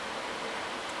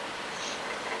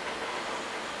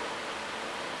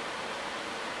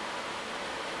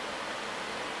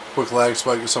 Quick lag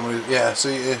spike with somebody. Yeah,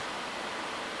 see.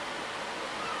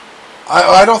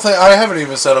 I don't think I haven't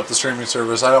even set up the streaming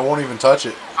service. I won't even touch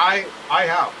it. I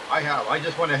have. I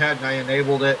just went ahead and I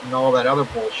enabled it and all that other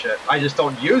bullshit. I just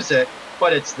don't use it,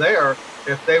 but it's there.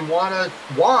 If they want to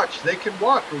watch, they can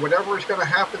watch. Or whatever is going to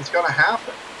happen is going to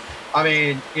happen. I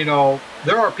mean,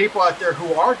 there are people out there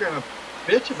who are going to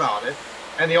bitch about it,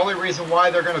 and the only reason why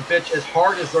they're going to bitch as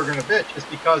hard as they're going to bitch is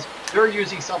because they're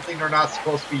using something they're not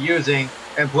supposed to be using,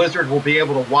 and Blizzard will be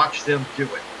able to watch them do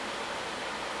it.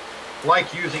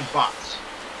 Like using bots.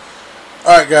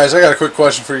 Alright guys, I got a quick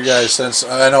question for you guys, since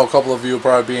I know a couple of you will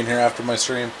probably be in here after my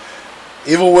stream.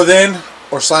 Evil Within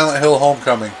or Silent Hill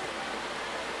Homecoming?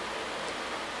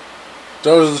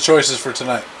 Those are the choices for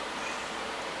tonight.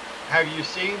 Have you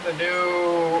seen the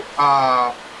new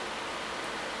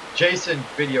Jason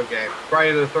video game?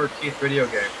 Friday the 13th video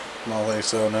game? I don't think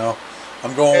so, no.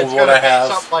 I'm going with what I have.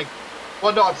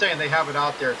 Well, no, I'm saying they have it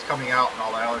out there. It's coming out and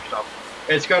all that other stuff.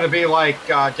 It's going to be like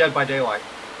Dead by Daylight,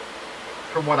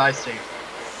 from what I've seen.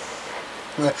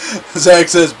 Zach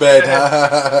says bed.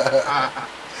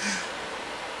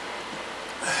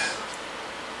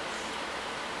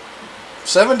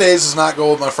 7 days does not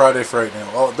go with my Friday Fright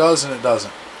Night. Well, it does and it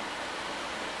doesn't.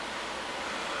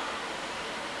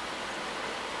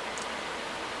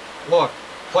 Look,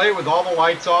 play with all the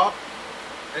lights off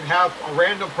and have a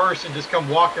random person just come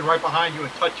walking right behind you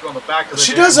and touch you on the back of the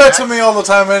She does that to me all the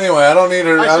time anyway. I don't need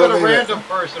her. I said a random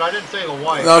person. I didn't say the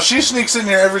wife. No, she sneaks in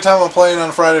here every time I'm playing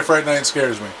on Friday Fright Night and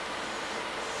scares me.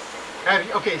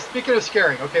 Okay, speaking of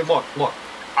scaring, okay, look.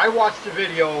 I watched a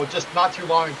video just not too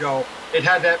long ago. It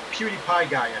had that PewDiePie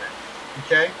guy in it,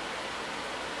 okay?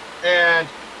 And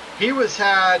he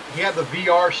had the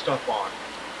VR stuff on.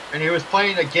 And he was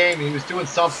playing a game and he was doing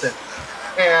something.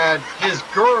 And his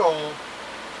girl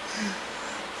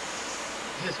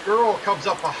comes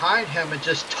up behind him and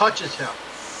just touches him.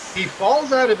 He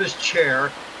falls out of his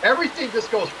chair. Everything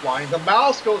just goes flying. The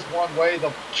mouse goes one way.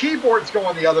 The keyboard's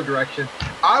going the other direction.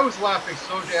 I was laughing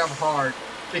so damn hard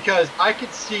because I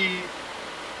could see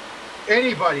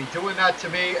anybody doing that to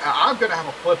me. I'm going to have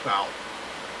a flip out.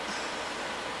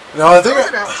 No, I think I'm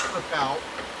going to have a flip out.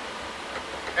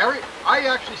 I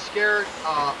actually scared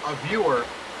a viewer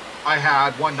I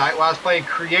had one night while I was playing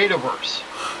Creativerse.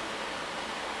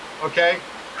 Okay?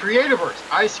 Creativerse.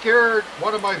 I scared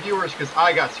one of my viewers because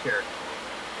I got scared.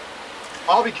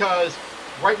 All because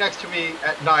right next to me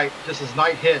at night, just as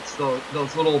night hits,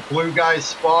 those little blue guys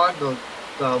spawn, the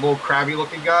little crabby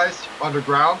looking guys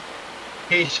underground.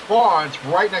 He spawns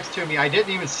right next to me. I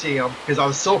didn't even see him because I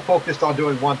was so focused on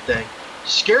doing one thing.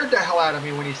 Scared the hell out of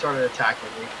me when he started attacking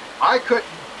me. I couldn't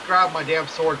grab my damn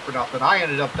sword for nothing. I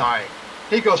ended up dying.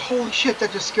 He goes, holy shit,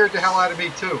 that just scared the hell out of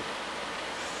me too.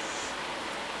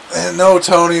 And no,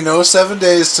 Tony, no 7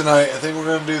 days tonight. I think we're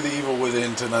going to do the Evil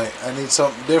Within tonight. I need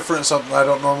something different, something I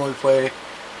don't normally play.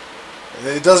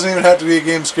 It doesn't even have to be a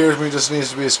game that scares me, it just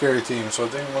needs to be a scary theme. So I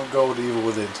think I'm going to go with Evil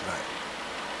Within tonight.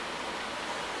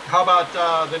 How about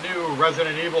the new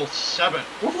Resident Evil 7?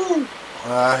 Woohoo!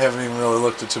 I haven't even really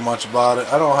looked at too much about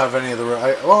it. I don't have any of the...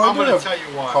 I'm going to tell you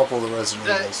what. A couple of the Resident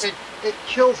Evils. It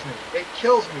kills me. It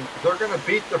kills me. They're going to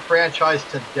beat the franchise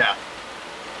to death.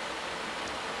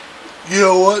 You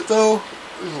know what, though?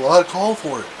 There's a lot of call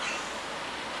for it.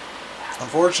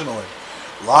 Unfortunately.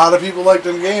 A lot of people like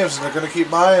them games, and they're going to keep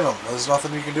buying them. There's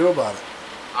nothing you can do about it.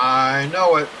 I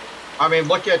know it. I mean,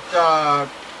 look at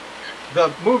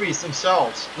the movies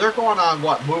themselves. They're going on,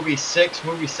 what, movie 6,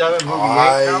 movie 7, movie 8 now?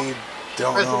 I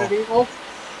don't Resident know. Evil?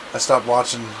 I stopped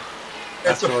watching It's a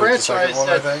after like the second franchise one,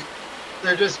 I that think.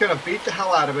 they're just going to beat the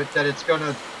hell out of it, that it's going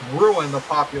to ruin the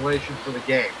population for the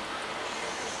game.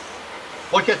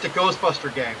 Look at the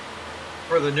Ghostbuster game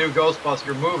for the new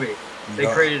Ghostbuster movie. They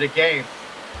Yeah. created a game.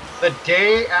 The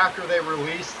day after they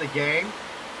released the game,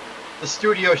 the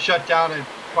studio shut down and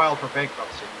filed for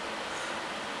bankruptcy.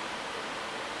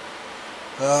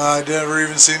 I never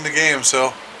even seen the game,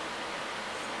 so.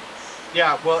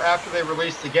 Yeah, well, after they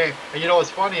released the game. And you know what's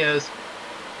funny is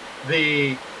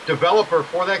the developer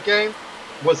for that game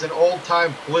was an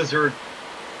old-time Blizzard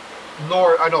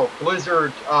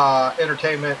Blizzard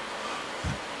Entertainment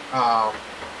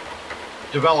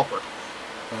developer.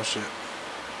 Oh, shit.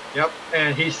 Yep,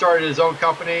 and he started his own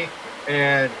company,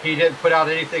 and he didn't put out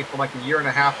anything for like a year and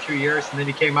a half, 2 years, and then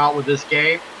he came out with this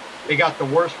game. It got the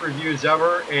worst reviews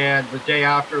ever, and the day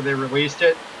after they released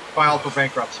it, filed for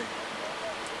bankruptcy.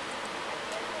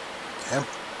 Damn.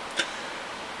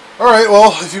 Alright,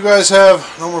 well, if you guys have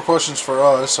no more questions for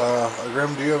us,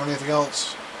 Grim, do you have anything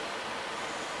else?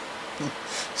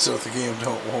 So if the game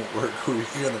won't work, who are you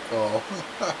going to call?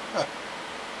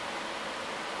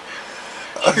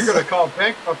 You're going to call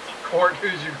bankruptcy court.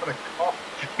 Who's you going to call?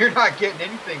 You're not getting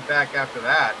anything back after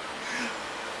that.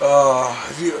 Well,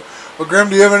 Grim,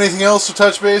 do you have anything else to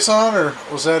touch base on, or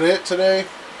was that it today?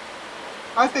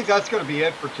 I think that's going to be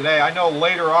it for today. I know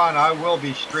later on I will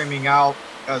be streaming out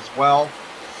as well.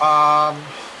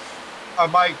 I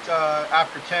might,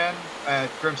 after 10 at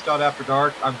Grimstad After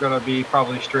Dark, I'm going to be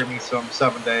probably streaming some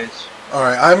 7 days.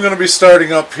 Alright, I'm going to be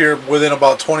starting up here within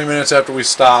about 20 minutes after we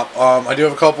stop. I do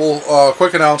have a couple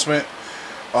quick announcement.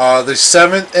 The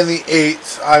 7th and the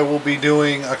 8th, I will be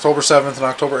doing October 7th and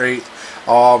October 8th.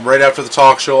 Right after the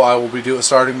talk show, I will be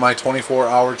starting my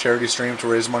 24-hour charity stream to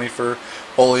raise money for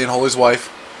Holy and Holy's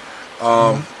wife.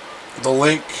 The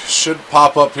link should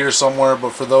pop up here somewhere,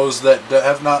 but for those that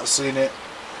have not seen it,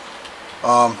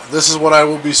 this is what I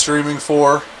will be streaming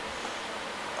for.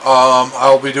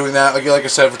 I'll be doing that, again, like I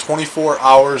said, for 24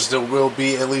 hours. There will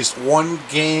be at least one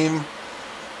game.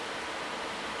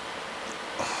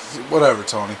 Whatever,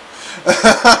 Tony.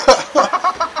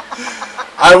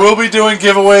 I will be doing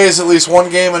giveaways, at least one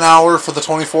game an hour for the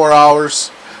 24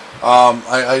 hours.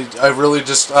 I really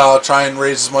just try and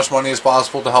raise as much money as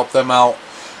possible to help them out.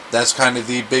 That's kind of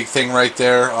the big thing right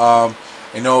there. I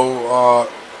know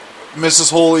Mrs.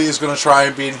 Holy is going to try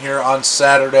and be in here on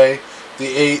Saturday, the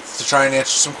 8th, to try and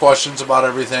answer some questions about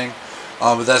everything.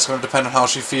 But that's going to depend on how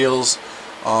she feels.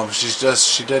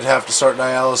 She did have to start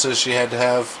dialysis. She had to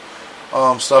have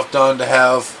stuff done to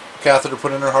have catheter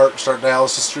put in her heart, start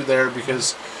dialysis through there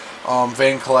because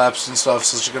vein collapsed and stuff.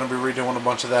 So she's going to be redoing a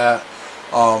bunch of that.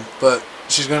 But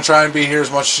she's going to try and be here as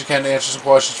much as she can to answer some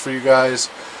questions for you guys.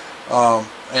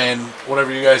 And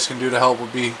whatever you guys can do to help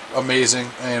would be amazing,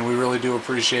 and we really do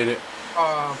appreciate it.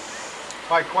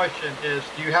 My question is,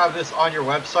 do you have this on your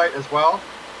website as well?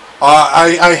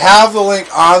 I have the link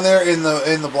on there in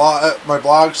the blog, my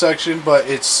blog section, but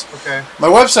it's okay. My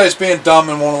website's being dumb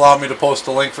and won't allow me to post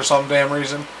the link for some damn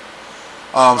reason.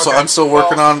 So I'm still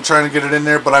working on trying to get it in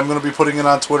there, but I'm going to be putting it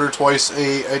on Twitter twice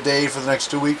a day for the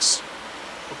next 2 weeks.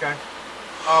 Okay.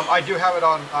 I do have it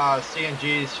on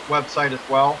CNG's website as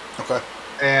well. Okay.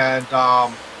 And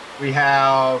we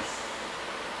have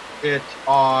it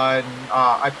on.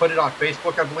 I put it on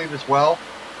Facebook, I believe, as well.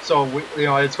 So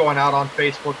it's going out on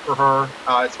Facebook for her.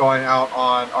 It's going out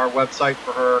on our website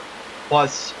for her.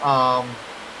 Plus,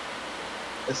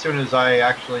 as soon as I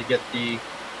actually get the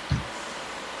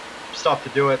stuff to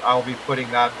do it, I'll be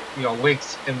putting that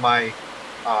links in my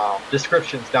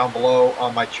descriptions down below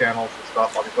on my channels and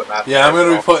stuff. I'll be putting that. Yeah, I'm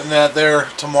going to be putting that there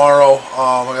tomorrow.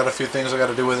 I got a few things I got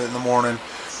to do with it in the morning,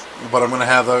 but I'm going to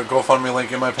have the GoFundMe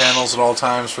link in my panels at all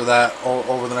times for that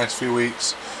over the next few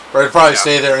weeks. Or it'll probably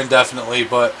stay there indefinitely,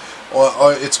 but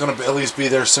it's going to at least be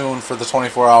there soon for the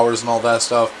 24 hours and all that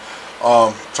stuff.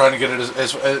 Trying to get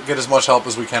it get as much help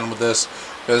as we can with this,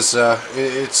 because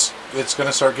it's going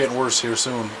to start getting worse here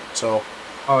soon. So.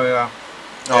 Oh yeah.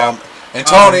 And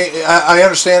Tony, I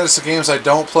understand it's the games I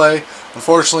don't play.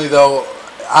 Unfortunately, though,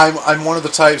 I'm one of the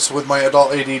types with my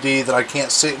adult ADD that I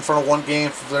can't sit in front of one game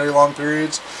for very long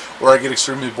periods, where I get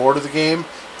extremely bored of the game.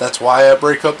 That's why I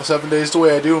break up 7 days the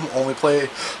way I do. Only play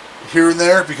here and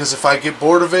there, because if I get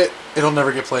bored of it, it'll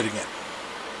never get played again.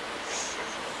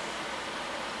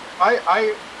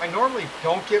 I normally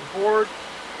don't get bored,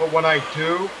 but when I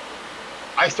do,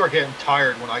 I start getting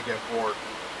tired when I get bored.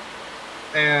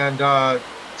 And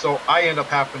so I end up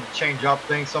having to change up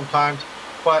things sometimes.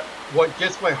 But what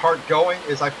gets my heart going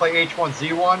is I play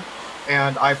H1Z1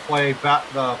 and I play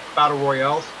the Battle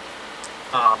Royales,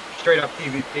 straight up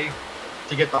PvP,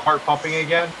 to get the heart pumping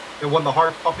again. And when the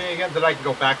heart's pumping again, then I can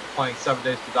go back to playing 7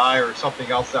 Days to Die or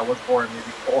something else that was boring me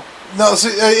before. No,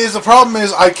 see, the problem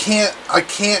is I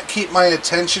can't keep my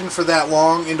attention for that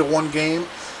long into one game.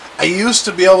 I used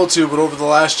to be able to, but over the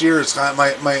last year, it's kind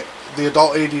of the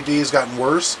adult ADD has gotten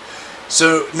worse.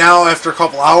 So now, after a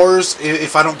couple hours,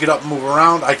 if I don't get up and move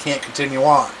around, I can't continue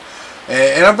on.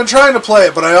 And I've been trying to play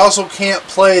it, but I also can't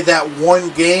play that one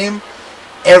game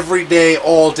every day,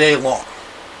 all day long.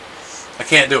 I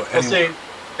can't do it anymore. See,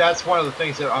 that's one of the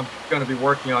things that I'm going to be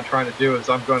working on trying to do is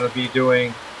I'm going to be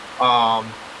doing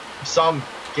some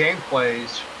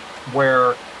gameplays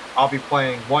where I'll be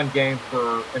playing one game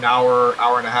for an hour,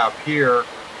 hour and a half here,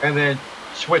 and then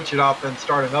switch it up and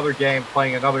start another game,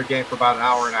 playing another game for about an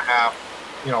hour and a half,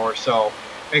 or so,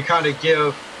 and kind of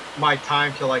give my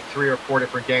time to like 3 or 4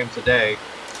 different games a day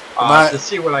to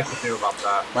see what I can do about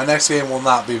that. My next game will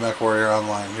not be MechWarrior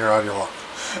Online. You're out of your luck.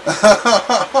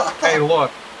 Hey,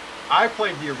 look, I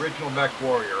played the original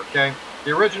MechWarrior, okay?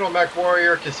 The original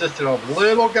MechWarrior consisted of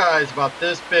little guys about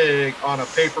this big on a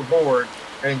paper board,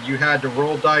 and you had to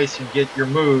roll dice and get your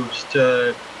moves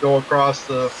to go across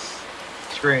the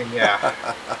screen, yeah.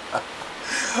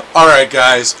 All right,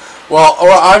 guys. Well,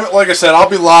 like I said, I'll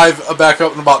be live back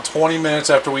up in about 20 minutes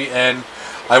after we end.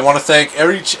 I want to thank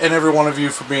each and every one of you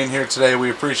for being here today. We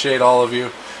appreciate all of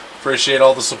you. Appreciate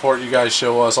all the support you guys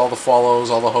show us, all the follows,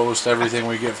 all the hosts, everything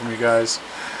we get from you guys.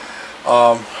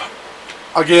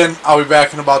 Again, I'll be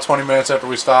back in about 20 minutes after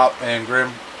we stop. And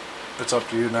Grim, it's up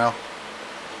to you now.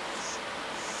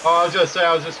 Oh, I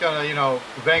was just going to,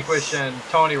 Vanquish and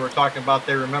Tony were talking about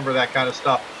they remember that kind of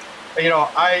stuff.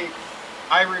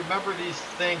 I remember these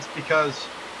things because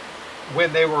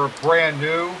when they were brand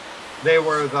new, they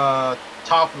were the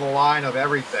top of the line of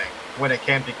everything when it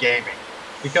came to gaming.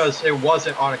 Because it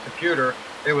wasn't on a computer,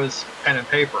 it was pen and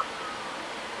paper.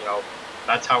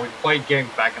 That's how we played games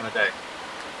back in the day.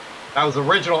 That was the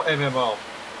original MMO.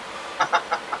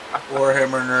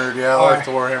 Warhammer nerd, yeah, I like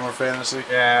the Warhammer Fantasy.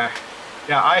 Yeah.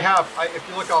 Yeah, if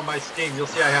you look on my Steam, you'll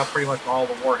see I have pretty much all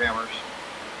the Warhammers.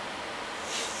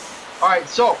 Alright,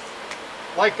 so,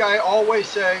 like I always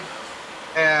say,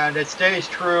 and it stays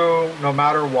true no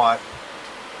matter what,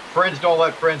 friends don't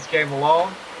let friends game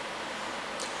alone.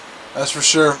 That's for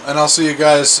sure. And I'll see you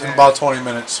guys in about 20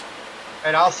 minutes.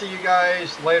 And I'll see you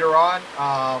guys later on.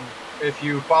 If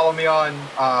you follow me on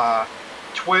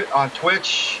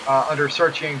Twitch under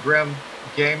searching Grim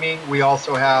Gaming, we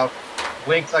also have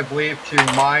links, I believe, to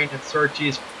mine and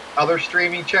Searchy's other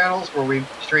streaming channels where we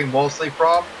stream mostly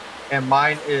from. And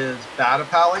mine is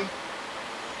Batapally.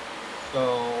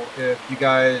 So if you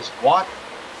guys want,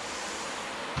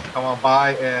 come on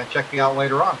by and check me out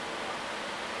later on.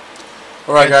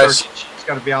 All right, guys. It's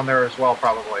going to be on there as well,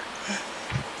 probably.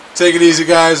 Take it easy,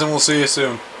 guys, and we'll see you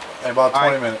soon in about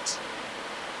 20 minutes.